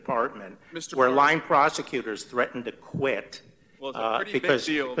in the department where line prosecutors threatened to quit because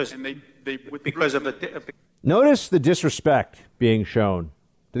of a. Notice the disrespect being shown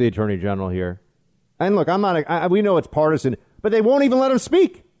to the Attorney General here. And look, we know it's partisan, but they won't even let him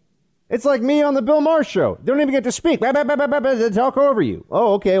speak. It's like me on the Bill Maher show. They don't even get to speak. They talk over you.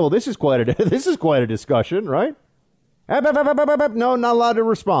 Oh, okay. Well, this is quite a discussion, right? No, not allowed to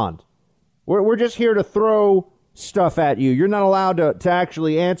respond. We're just here to throw stuff at you. You're not allowed to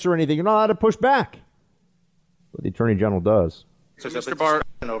actually answer anything. You're not allowed to push back. What the Attorney General does. So, Mr. Barr,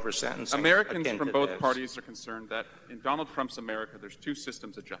 over sentencing, Americans from both parties are concerned that in Donald Trump's America, there's two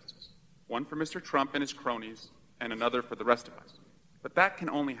systems of justice. One for Mr. Trump and his cronies, and another for the rest of us. But that can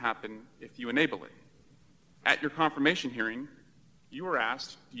only happen if you enable it. At your confirmation hearing, you were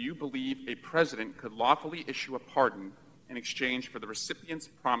asked, do you believe a president could lawfully issue a pardon in exchange for the recipient's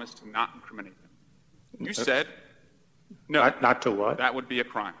promise to not incriminate them? You said, no. Not to what? That would be a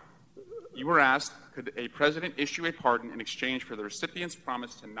crime. You were asked, could a president issue a pardon in exchange for the recipient's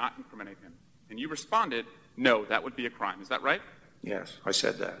promise to not incriminate him? And you responded, no, that would be a crime. Is that right? Yes, I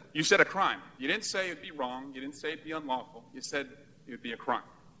said that. You said a crime. You didn't say it'd be wrong. You didn't say it'd be unlawful. You said it would be a crime.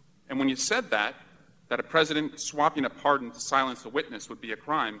 And when you said that a president swapping a pardon to silence a witness would be a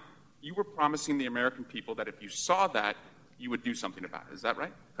crime, you were promising the American people that if you saw that, you would do something about it. Is that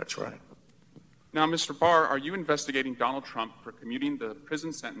right? That's right. Now, Mr. Barr, are you investigating Donald Trump for commuting the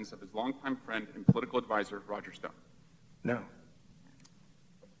prison sentence of his longtime friend and political advisor, Roger Stone? No.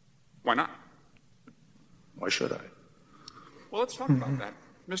 Why not? Why should I? Well, let's talk about that.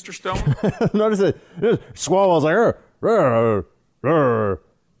 Mr. Stone? Notice it. Swalwell's like,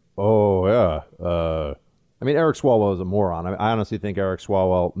 oh, yeah. I mean, Eric Swalwell is a moron. I honestly think Eric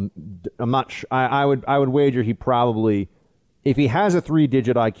Swalwell, I'm not I would wager he probably, if he has a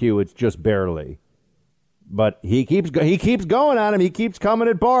 3-digit IQ, it's just barely. But he keeps going at him. He keeps coming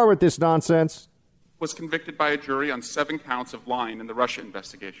at Barr with this nonsense. Was convicted by a jury on 7 counts of lying in the Russia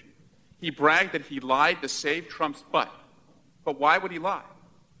investigation. He bragged that he lied to save Trump's butt. But why would he lie?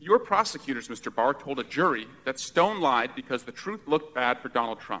 Your prosecutors, Mr. Barr, told a jury that Stone lied because the truth looked bad for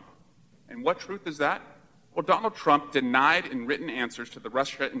Donald Trump. And what truth is that? Well, Donald Trump denied in written answers to the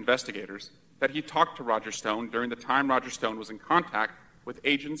Russia investigators that he talked to Roger Stone during the time Roger Stone was in contact with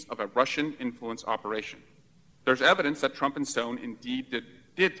agents of a Russian influence operation. There's evidence that Trump and Stone indeed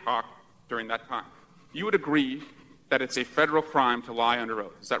did talk during that time. You would agree that it's a federal crime to lie under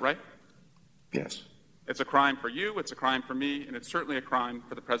oath. Is that right? Yes. It's a crime for you, it's a crime for me, and it's certainly a crime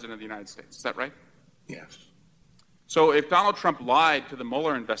for the President of the United States. Is that right? Yes. So if Donald Trump lied to the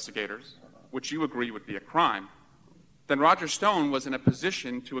Mueller investigators, which you agree would be a crime, then Roger Stone was in a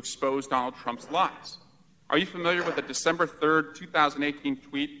position to expose Donald Trump's lies. Are you familiar with the December 3rd, 2018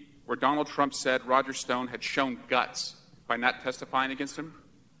 tweet where Donald Trump said Roger Stone had shown guts by not testifying against him?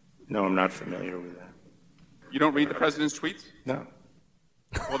 No, I'm not familiar with that. You don't read the president's tweets? No.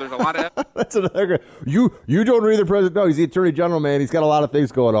 Well, there's a lot of... That's another... You don't read the president? No, he's the Attorney General, man. He's got a lot of things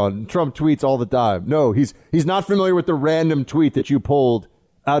going on. Trump tweets all the time. No, he's not familiar with the random tweet that you pulled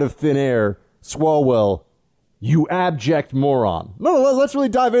out of thin air. Swalwell, you abject moron. No, let's really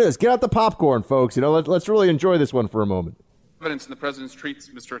dive into this. Get out the popcorn, folks. Let's really enjoy this one for a moment. Evidence in the president's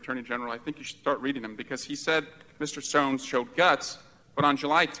tweets, Mr. Attorney General, I think you should start reading them because he said Mr. Stone showed guts, but on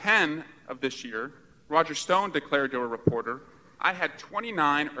July 10 of this year, Roger Stone declared to a reporter, I had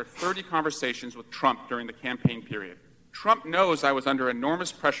 29 or 30 conversations with Trump during the campaign period. Trump knows I was under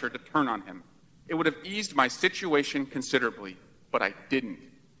enormous pressure to turn on him. It would have eased my situation considerably, but I didn't.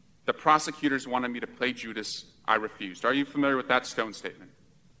 The prosecutors wanted me to play Judas. I refused. Are you familiar with that Stone statement?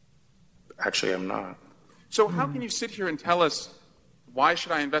 Actually, I'm not. So how can you sit here and tell us, why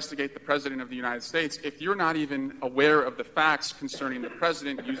should I investigate the President of the United States if you're not even aware of the facts concerning the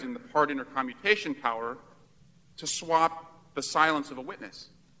President using the pardon or commutation power to swap the silence of a witness?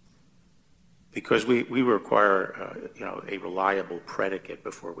 Because we require, a reliable predicate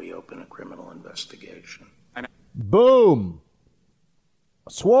before we open a criminal investigation. Boom.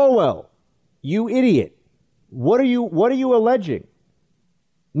 Swalwell, you idiot. What are you alleging?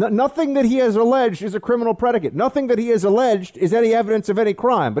 Nothing that he has alleged is a criminal predicate. Nothing that he has alleged is any evidence of any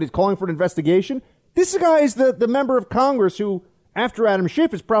crime, but he's calling for an investigation. This guy is the member of Congress who, after Adam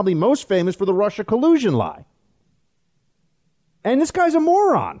Schiff, is probably most famous for the Russia collusion lie. And this guy's a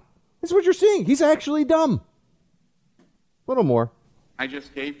moron. This is what you're seeing. He's actually dumb. A little more. I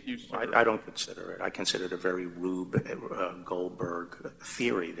just gave to you, sir. I don't consider it. I consider it a very Rube Goldberg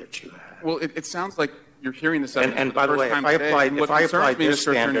theory that you have. Well, it sounds like you're hearing this. And by the way, if I applied this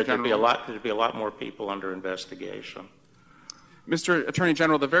standard, there'd be a lot more people under investigation. Mr. Attorney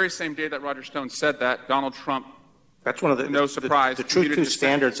General, the very same day that Roger Stone said that, Donald Trump. That's one of the no surprise. The true two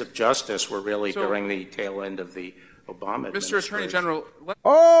standards of justice were really during the tail end of the Obama administration. Mr. Attorney General.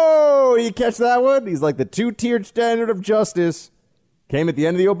 Oh, you catch that one? He's like the two-tiered standard of justice came at the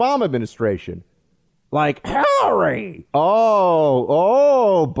end of the Obama administration. Like Hillary.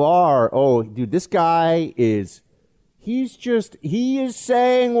 Oh, Barr. Oh, dude, this guy is, he is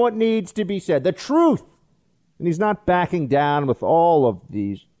saying what needs to be said. The truth. And he's not backing down with all of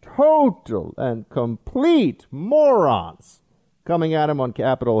these total and complete morons coming at him on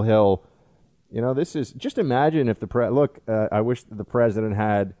Capitol Hill. You know, this is, just imagine if I wish the president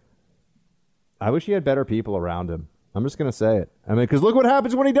I wish he had better people around him. I'm just going to say it. I mean, because look what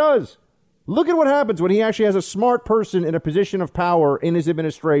happens when he does. Look at what happens when he actually has a smart person in a position of power in his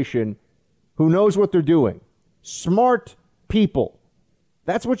administration who knows what they're doing. Smart people.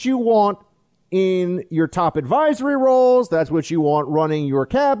 That's what you want in your top advisory roles. That's what you want running your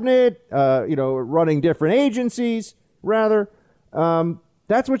cabinet, running different agencies, rather.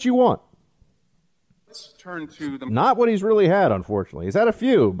 That's what you want. Let's turn to the... Not what he's really had, unfortunately. He's had a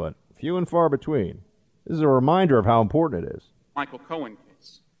few, but few and far between. This is a reminder of how important it is. Michael Cohen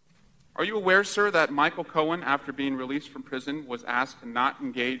case. Are you aware, sir, that Michael Cohen, after being released from prison, was asked to not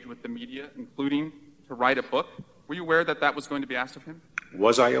engage with the media, including to write a book? Were you aware that that was going to be asked of him?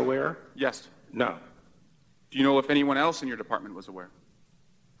 Was I aware? Yes. No. Do you know if anyone else in your department was aware?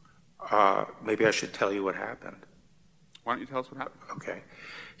 Maybe I should tell you what happened. Why don't you tell us what happened? Okay.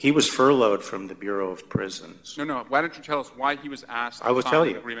 He was furloughed from the Bureau of Prisons. No. Why don't you tell us why he was asked? I will tell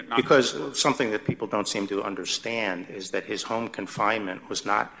you. Because something that people don't seem to understand is that his home confinement was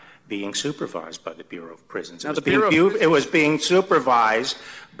not being supervised by the Bureau of Prisons. It was being supervised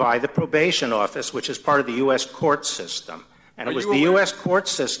by the probation office, which is part of the U.S. court system. And it was the U.S. court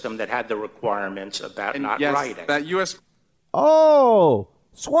system that had the requirements about not writing. That U.S. Oh,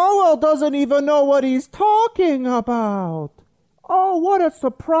 Swalwell doesn't even know what he's talking about. Oh, what a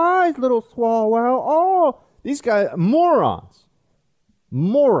surprise, little Swalwell. Oh, these guys, morons.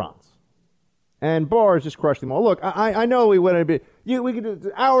 And Barr has just crushed them all. Look, I know we went a bit. We could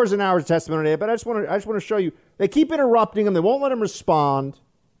do hours and hours of testimony today, but I just want to show you. They keep interrupting him. They won't let him respond.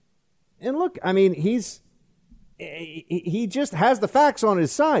 And look, I mean, he just has the facts on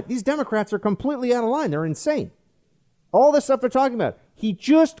his side. These Democrats are completely out of line. They're insane. All this stuff they're talking about. He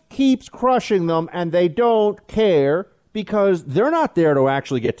just keeps crushing them, and they don't care because they're not there to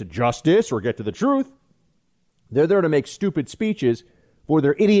actually get to justice or get to the truth. They're there to make stupid speeches for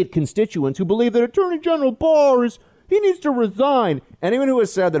their idiot constituents who believe that Attorney General Barr he needs to resign. Anyone who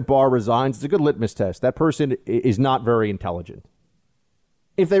has said that Barr resigns is a good litmus test. That person is not very intelligent.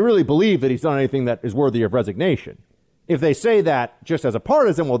 If they really believe that he's done anything that is worthy of resignation. If they say that just as a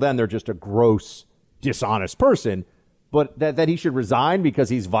partisan, well, then they're just a gross, dishonest person. But that he should resign because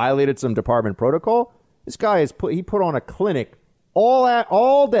he's violated some department protocol, this guy he put on a clinic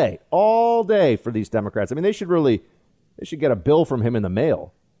all day for these Democrats. I mean, they should get a bill from him in the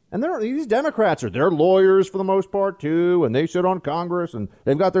mail. And these Democrats they're lawyers for the most part too, and they sit on Congress and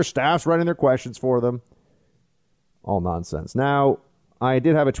they've got their staffs writing their questions for them. All nonsense. Now, I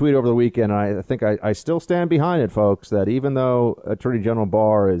did have a tweet over the weekend, and I think I still stand behind it, folks, that even though Attorney General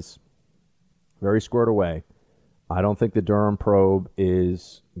Barr is very squared away, I don't think the Durham probe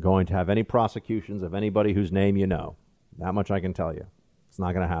is going to have any prosecutions of anybody whose name you know. That much I can tell you. It's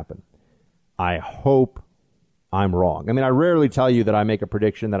not going to happen. I hope I'm wrong. I mean, I rarely tell you that I make a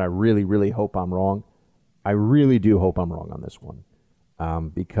prediction that I really, really hope I'm wrong. I really do hope I'm wrong on this one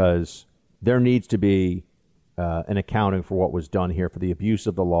because there needs to be an accounting for what was done here for the abuse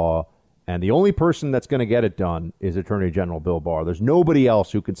of the law. And the only person that's going to get it done is Attorney General Bill Barr. There's nobody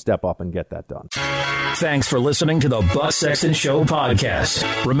else who can step up and get that done. Thanks for listening to the Buck Sexton Show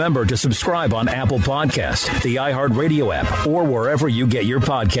podcast. Remember to subscribe on Apple Podcasts, the iHeartRadio app, or wherever you get your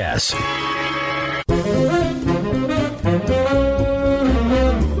podcasts.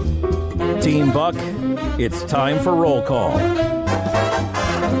 Team Buck, it's time for roll call.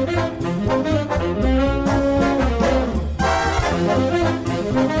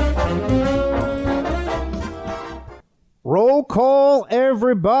 Roll call,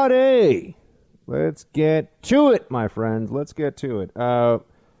 everybody. Let's get to it, my friends. Let's get to it.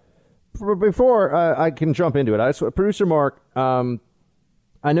 Before I can jump into it, Producer Mark,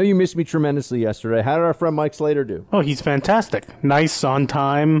 I know you missed me tremendously yesterday. How did our friend Mike Slater do? Oh, he's fantastic. Nice, on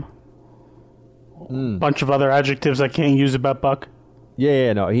time. Bunch of other adjectives I can't use about Buck.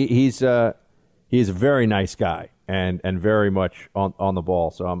 Yeah, no, he's a very nice guy and very much on the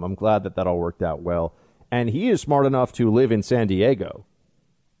ball. So I'm glad that all worked out well. And he is smart enough to live in San Diego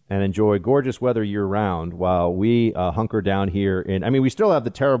and enjoy gorgeous weather year round while we hunker down here we still have the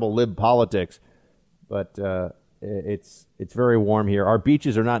terrible lib politics, but it's very warm here. Our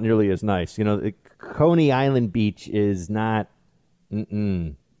beaches are not nearly as nice. Coney Island Beach is not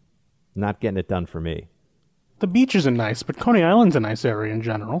getting it done for me. The beach isn't nice, but Coney Island's a nice area in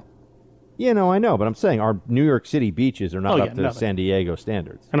general. Yeah, no, I know, but I'm saying our New York City beaches are not up to San Diego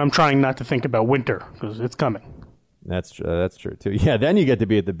standards. And I'm trying not to think about winter, because it's coming. That's true, too. Yeah, then you get to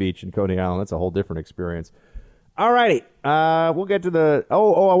be at the beach in Coney Island. That's a whole different experience. All righty. We'll get to the... I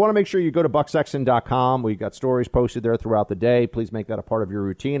want to make sure you go to bucksexton.com. We've got stories posted there throughout the day. Please make that a part of your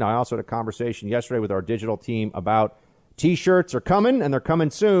routine. I also had a conversation yesterday with our digital team about T-shirts are coming, and they're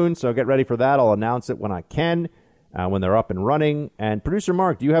coming soon, so get ready for that. I'll announce it when I can. When they're up and running. And Producer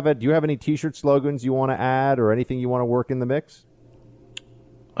Mark, do you have any T-shirt slogans you want to add or anything you want to work in the mix?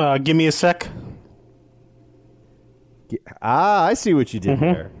 Give me a sec. I see what you did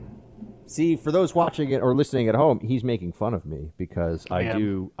there. See, for those watching it or listening at home, he's making fun of me because I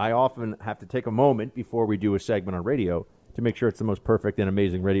often have to take a moment before we do a segment on radio to make sure it's the most perfect and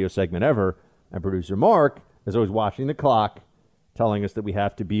amazing radio segment ever. And Producer Mark is always watching the clock, telling us that we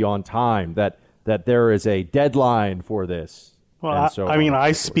have to be on time, that there is a deadline for this. Well,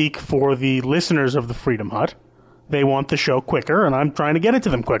 I speak for the listeners of the Freedom Hut. They want the show quicker, and I'm trying to get it to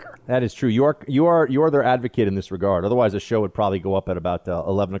them quicker. That is true. You are their advocate in this regard. Otherwise, the show would probably go up at about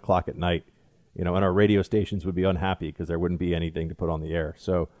 11 o'clock at night, and our radio stations would be unhappy because there wouldn't be anything to put on the air.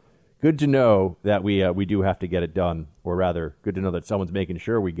 So good to know that we do have to get it done, or rather, good to know that someone's making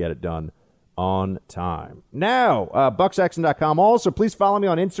sure we get it done on time. Now, bucksexton.com. Also, please follow me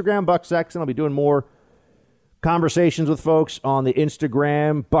on Instagram, Buck Sexton. I'll be doing more conversations with folks on the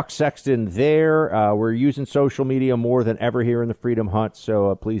Instagram, Buck Sexton there. We're using social media more than ever here in the Freedom Hut,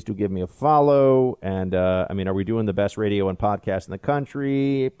 so please do give me a follow. And, are we doing the best radio and podcast in the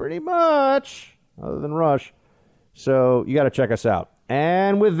country? Pretty much, other than Rush. So you got to check us out.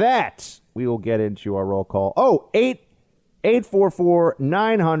 And with that, we will get into our roll call.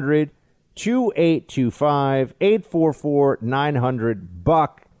 844-900-2825,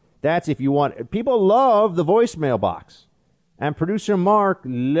 844-900-BUCK. That's if you want. People love the voicemail box. And Producer Mark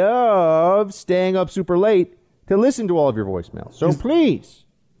loves staying up super late to listen to all of your voicemails. So please.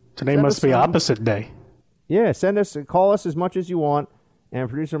 Today must be opposite day. Yeah, call us as much as you want. And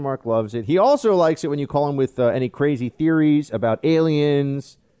Producer Mark loves it. He also likes it when you call him with any crazy theories about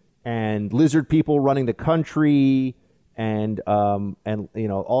aliens and lizard people running the country and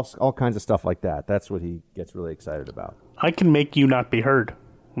all kinds of stuff like that. That's what he gets really excited about. I can make you not be heard.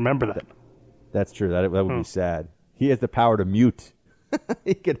 Remember that. That's true. That would be sad. He has the power to mute.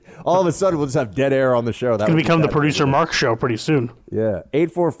 He could all of a sudden we'll just have dead air on the show. That could become the Producer Mark show pretty soon. Yeah.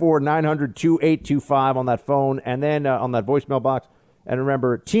 844-900-2825 on that phone, and then on that voicemail box. And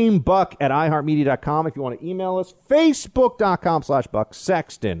remember, teambuck@iheartmedia.com if you want to email us.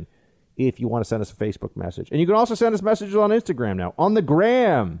 Facebook.com/BuckSexton if you want to send us a Facebook message. And you can also send us messages on Instagram now. On the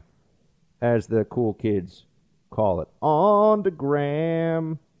gram, as the cool kids call it. On the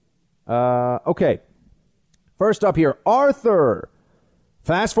gram. Okay. First up here, Arthur.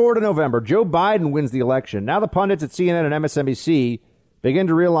 Fast forward to November. Joe Biden wins the election. Now the pundits at CNN and MSNBC begin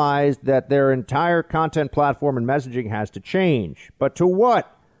to realize that their entire content platform and messaging has to change. But to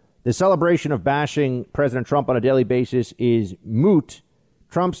what? The celebration of bashing President Trump on a daily basis is moot.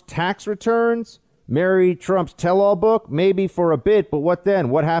 Trump's tax returns? Mary Trump's tell-all book? Maybe for a bit, but what then?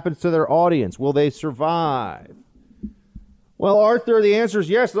 What happens to their audience? Will they survive? Well, Arthur, the answer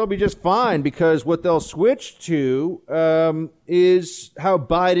is yes, they'll be just fine, because what they'll switch to is how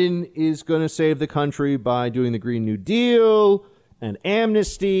Biden is going to save the country by doing the Green New Deal and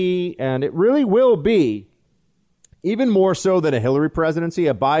amnesty, and it really will be, even more so than a Hillary presidency,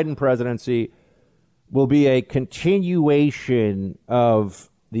 a Biden presidency will be a continuation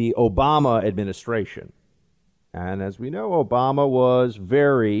of the Obama administration. And as we know, Obama was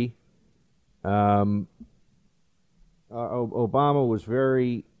very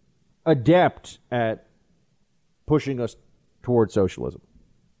adept at pushing us toward socialism.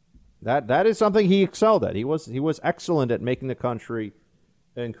 That is something he excelled at. He was excellent at making the country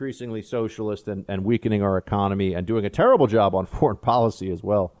increasingly socialist and weakening our economy and doing a terrible job on foreign policy as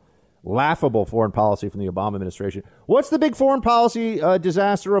well. laughable foreign policy from the Obama administration. What's the big foreign policy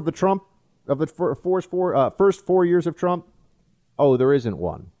disaster of the first 4 years of Trump? Oh, there isn't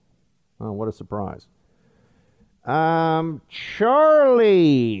one. Oh, what a surprise.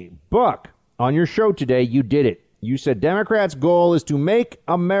 Charlie Buck, on your show today, you did it. You said Democrats' goal is to make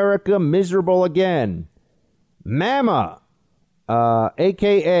America miserable again. Mama,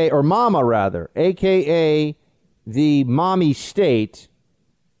 a.k.a., or Mama, rather, a.k.a. the mommy state,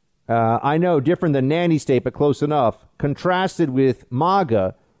 I know, different than nanny state, but close enough, contrasted with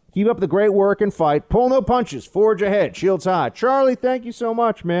MAGA. Keep up the great work and fight. Pull no punches. Forge ahead. Shields high. Charlie, thank you so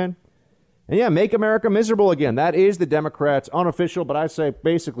much, man. And yeah, make America miserable again. That is the Democrats' unofficial, but I say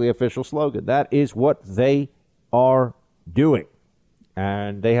basically official slogan. That is what they are doing.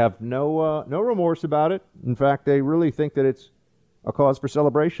 And they have no remorse about it. In fact, they really think that it's a cause for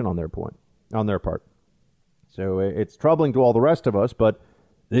celebration on their part. So it's troubling to all the rest of us, but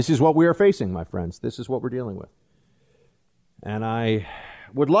this is what we are facing, my friends. This is what we're dealing with. And I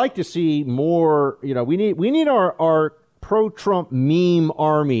would like to see more, we need our pro-Trump meme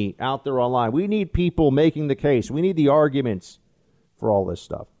army out there online. We need people making the case. We need the arguments for all this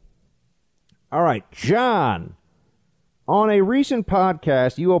stuff. All right, John. On a recent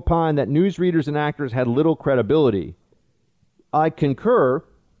podcast, you opined that newsreaders and actors had little credibility. I concur.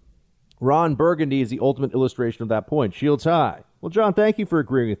 Ron Burgundy is the ultimate illustration of that point. Shields high. Well, John, thank you for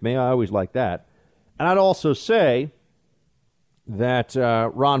agreeing with me. I always like that. And I'd also say that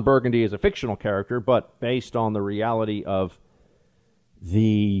Ron Burgundy is a fictional character, but based on the reality of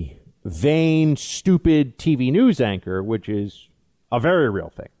the vain, stupid TV news anchor, which is a very real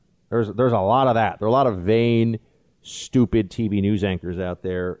thing. There's a lot of that. There are a lot of vain, stupid TV news anchors out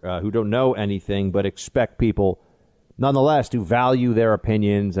there who don't know anything but expect people, nonetheless, to value their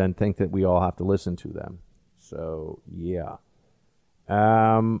opinions and think that we all have to listen to them. So, yeah.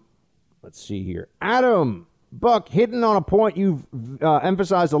 Let's see here. Adam Buck, hitting on a point you've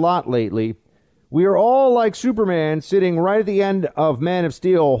emphasized a lot lately. We are all like Superman sitting right at the end of Man of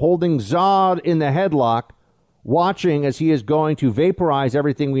Steel, holding Zod in the headlock, watching as he is going to vaporize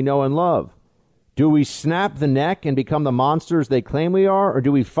everything we know and love. Do we snap the neck and become the monsters they claim we are, or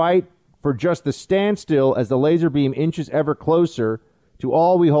do we fight for just the standstill as the laser beam inches ever closer to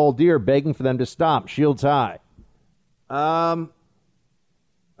all we hold dear, begging for them to stop? Shields high.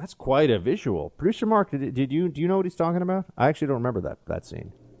 That's quite a visual. Producer Mark, do you know what he's talking about? I actually don't remember that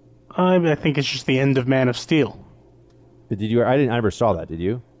scene. I think it's just the end of Man of Steel. Did you? I never saw that. Did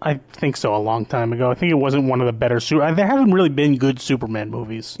you? I think so. A long time ago. I think it wasn't one of the better. There haven't really been good Superman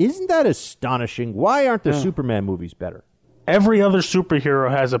movies. Isn't that astonishing? Why aren't the Superman movies better? Every other superhero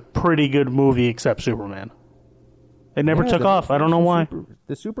has a pretty good movie except Superman. It never took off. I don't know why.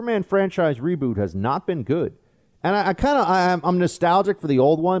 The Superman franchise reboot has not been good. And I'm nostalgic for the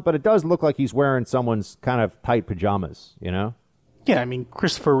old one, but it does look like he's wearing someone's kind of tight pajamas, you know? Yeah, I mean,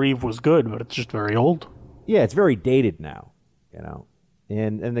 Christopher Reeve was good, but it's just very old. Yeah, it's very dated now, you know?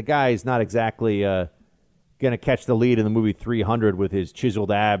 And the guy's not exactly going to catch the lead in the movie 300 with his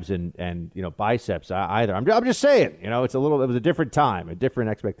chiseled abs and biceps either. I'm just saying, it was a different time, a different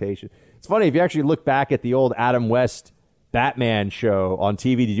expectation. It's funny, if you actually look back at the old Adam West Batman show on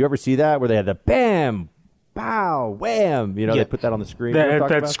TV, did you ever see that? Where they had the bam, pow, wham, they put that on the screen.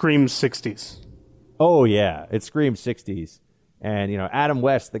 That screams 60s. Oh, yeah, it screams 60s. And, Adam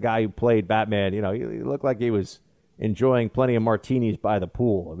West, the guy who played Batman, he looked like he was enjoying plenty of martinis by the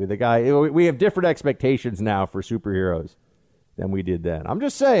pool. I mean, the guy, we have different expectations now for superheroes than we did then. I'm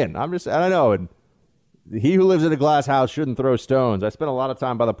just saying. I don't know. And he who lives in a glass house shouldn't throw stones. I spent a lot of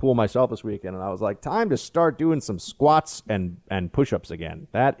time by the pool myself this weekend, and I was like, time to start doing some squats and push-ups again.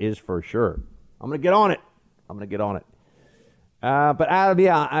 That is for sure. I'm going to get on it. But Adam,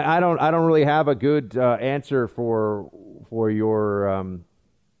 yeah, I don't really have a good answer for your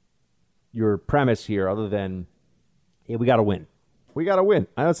premise here, other than we got to win. We got to win.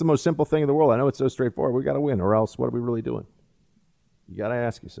 I know it's the most simple thing in the world. I know it's so straightforward. We got to win, or else what are we really doing? You got to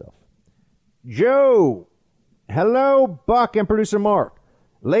ask yourself. Joe, hello, Buck and producer Mark.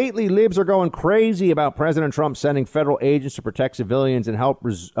 Lately, libs are going crazy about President Trump sending federal agents to protect civilians and help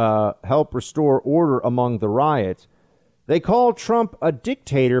restore order among the riots. They call Trump a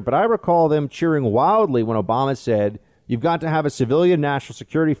dictator, but I recall them cheering wildly when Obama said, "You've got to have a civilian national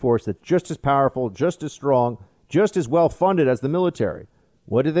security force that's just as powerful, just as strong, just as well-funded as the military."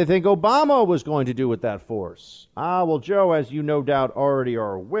 What did they think Obama was going to do with that force? Well, Joe, as you no doubt already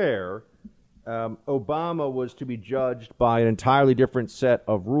are aware, Obama was to be judged by an entirely different set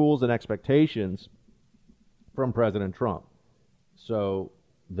of rules and expectations from President Trump. So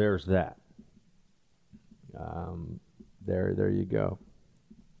there's that. There you go.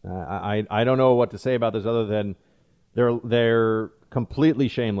 I don't know what to say about this other than they're completely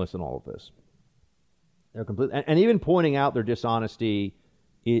shameless in all of this. They're and even pointing out their dishonesty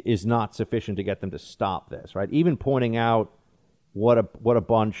is not sufficient to get them to stop this, right? Even pointing out what a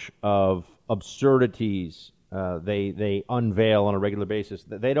bunch of absurdities they unveil on a regular basis.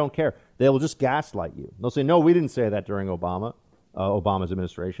 They don't care. They will just gaslight you. They'll say, "No, we didn't say that during Obama's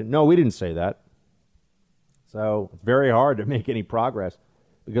administration. No, we didn't say that." So it's very hard to make any progress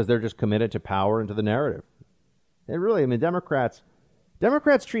because they're just committed to power and to the narrative. They really, I mean, Democrats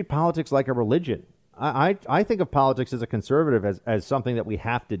treat politics like a religion. I think of politics as a conservative as something that we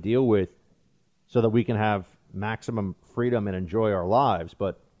have to deal with so that we can have maximum freedom and enjoy our lives.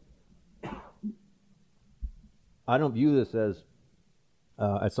 But I don't view this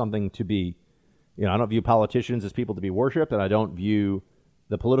as something to be, I don't view politicians as people to be worshipped, and I don't view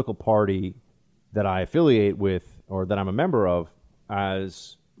the political party that I affiliate with or that I'm a member of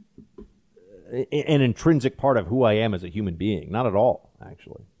as an intrinsic part of who I am as a human being. Not at all,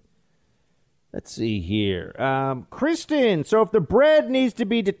 actually. Let's see here. Kristen, so if the bread needs to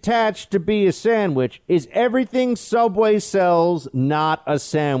be detached to be a sandwich, is everything Subway sells not a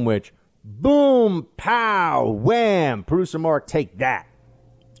sandwich? Boom, pow, wham. Producer Mark, take that.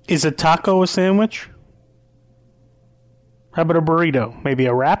 Is a taco a sandwich? How about a burrito? Maybe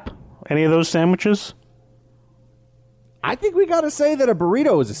a wrap? Any of those sandwiches? I think we got to say that a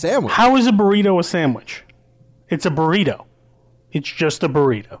burrito is a sandwich. How is a burrito a sandwich? It's a burrito. It's just a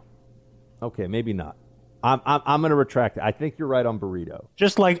burrito. Okay, maybe not. I'm going to retract it. I think you're right on burrito.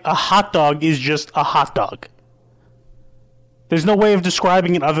 Just like a hot dog is just a hot dog. There's no way of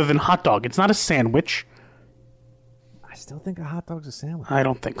describing it other than hot dog. It's not a sandwich. I still think a hot dog's a sandwich. I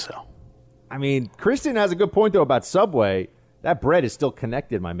don't think so. I mean, Kristen has a good point, though, about Subway. That bread is still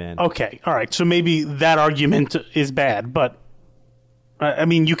connected, my man. Okay, all right. So maybe that argument is bad, but I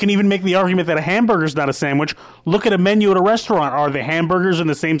mean, you can even make the argument that a hamburger is not a sandwich. Look at a menu at a restaurant. Are the hamburgers in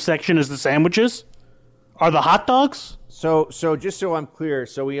the same section as the sandwiches? Are the hot dogs? So just so I'm clear,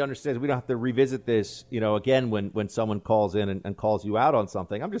 so we understand, we don't have to revisit this, again when someone calls in and calls you out on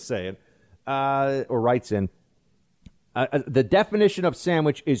something. I'm just saying, or writes in. The definition of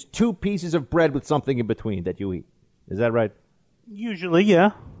sandwich is 2 pieces of bread with something in between that you eat. Is that right? Usually,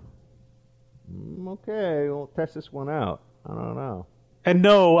 yeah. Okay, we'll test this one out. I don't know. And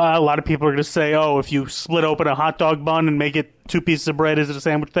no, a lot of people are going to say, oh, if you split open a hot dog bun and make it 2 pieces of bread, is it a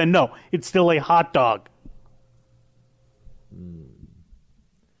sandwich? Then no, it's still a hot dog.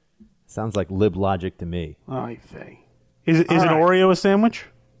 Sounds like lib logic to me. Ay, vey. Is an Oreo a sandwich?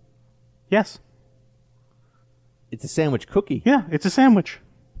 Yes. It's a sandwich cookie. Yeah, it's a sandwich.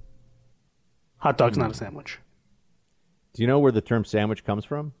 Hot dog's not a sandwich. Do you know where the term sandwich comes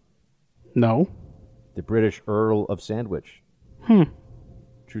from? No. The British Earl of Sandwich.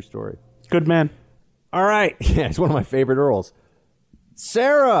 True story. Good man. All right. Yeah, it's one of my favorite Earls.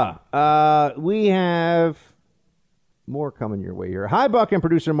 Sarah, we have more coming your way here. Hi, Buck and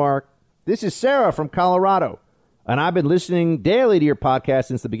producer Mark. This is Sarah from Colorado, and I've been listening daily to your podcast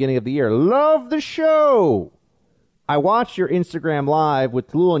since the beginning of the year. Love the show. I watched your Instagram live with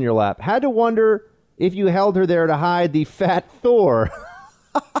Tallulah in your lap. Had to wonder if you held her there to hide the fat Thor.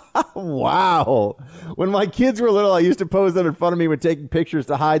 Wow. When my kids were little, I used to pose them in front of me when taking pictures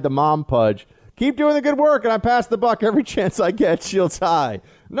to hide the mom pudge. Keep doing the good work, and I pass the buck every chance I get. Shields high.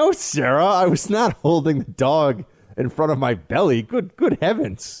 No, Sarah, I was not holding the dog in front of my belly. Good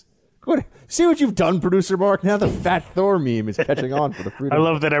heavens. Good. See what you've done, producer Mark? Now the fat Thor meme is catching on for the Freedom. I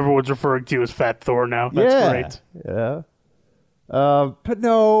love that everyone's referring to you as fat Thor now. That's great. Yeah. But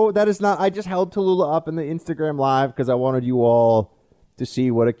no, that is not. I just held Tallulah up in the Instagram live because I wanted you all to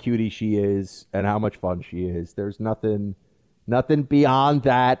see what a cutie she is and how much fun she is. There's nothing beyond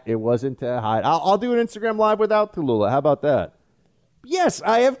that. It wasn't to hide. I'll do an Instagram live without Tallulah. How about that? Yes,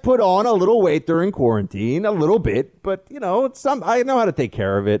 I have put on a little weight during quarantine, a little bit, but I know how to take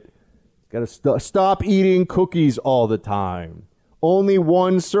care of it. Got to stop eating cookies all the time. Only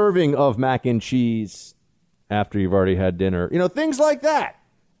 1 serving of mac and cheese after you've already had dinner. Things like that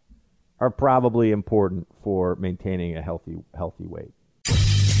are probably important for maintaining a healthy weight.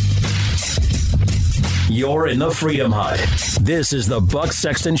 You're in the Freedom Hut. This is the Buck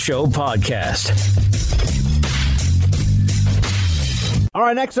Sexton Show podcast. All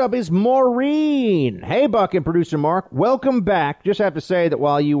right, next up is Maureen. Hey, Buck and producer Mark. Welcome back. Just have to say that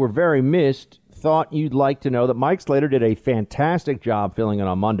while you were very missed, thought you'd like to know that Mike Slater did a fantastic job filling in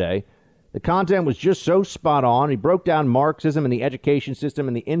on Monday. The content was just so spot on. He broke down Marxism and the education system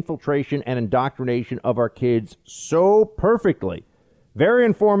and the infiltration and indoctrination of our kids so perfectly. Very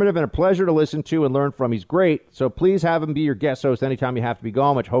informative and a pleasure to listen to and learn from. He's great, so please have him be your guest host anytime you have to be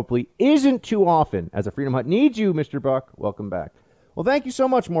gone, which hopefully isn't too often, as the Freedom Hut needs you, Mr. Buck. Welcome back. Well, thank you so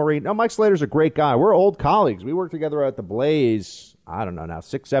much, Maureen. Now, Mike Slater's a great guy. We're old colleagues. We worked together at the Blaze, I don't know now,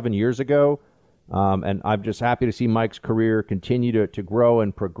 6-7 years ago, and I'm just happy to see Mike's career continue to grow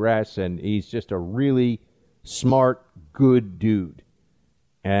and progress, and he's just a really smart, good dude.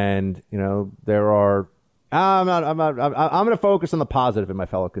 And, you know, I'm going to focus on the positive in my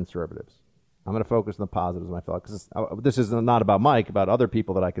fellow conservatives. I'm going to focus on the positives in my fellow, because this is not about Mike, about other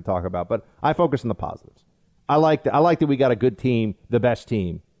people that I could talk about, but I focus on the positives. I like that we got a good team, the best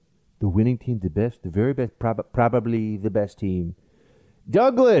team. The winning team, the best, the very best, probably the best team.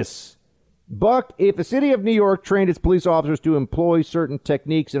 Douglas, Buck, if the city of New York trained its police officers to employ certain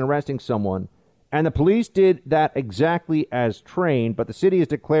techniques in arresting someone, and the police did that exactly as trained, but the city has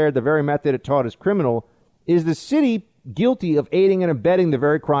declared the very method it taught as criminal, is the city guilty of aiding and abetting the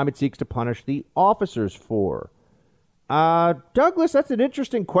very crime it seeks to punish the officers for? Douglas, that's an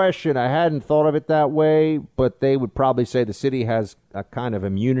interesting question. I hadn't thought of it that way, but they would probably say the city has a kind of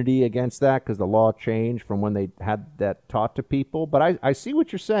immunity against that because the law changed from when they had that taught to people. But I see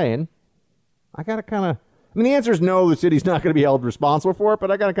what you're saying. I got to kind of... I mean, the answer is no, the city's not going to be held responsible for it,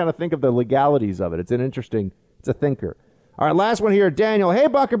 but I got to kind of think of the legalities of it. It's a thinker. All right, last one here. Daniel. Hey,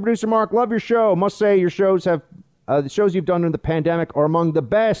 Buck and producer Mark. Love your show. Must say your shows have... the shows you've done during the pandemic are among the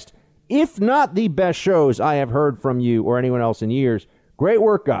best, if not the best shows I have heard from you or anyone else in years. Great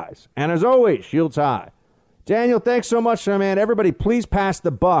work, guys. And as always, shields high. Daniel, thanks so much, man. Everybody, please pass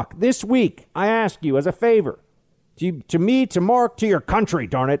the buck. This week, I ask you as a favor, to me, to Mark, to your country,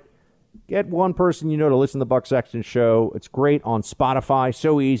 darn it, get one person you know to listen to the Buck Sexton Show. It's great on Spotify.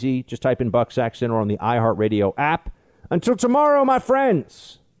 So easy. Just type in Buck Sexton or on the iHeartRadio app. Until tomorrow, my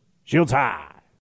friends, shields high.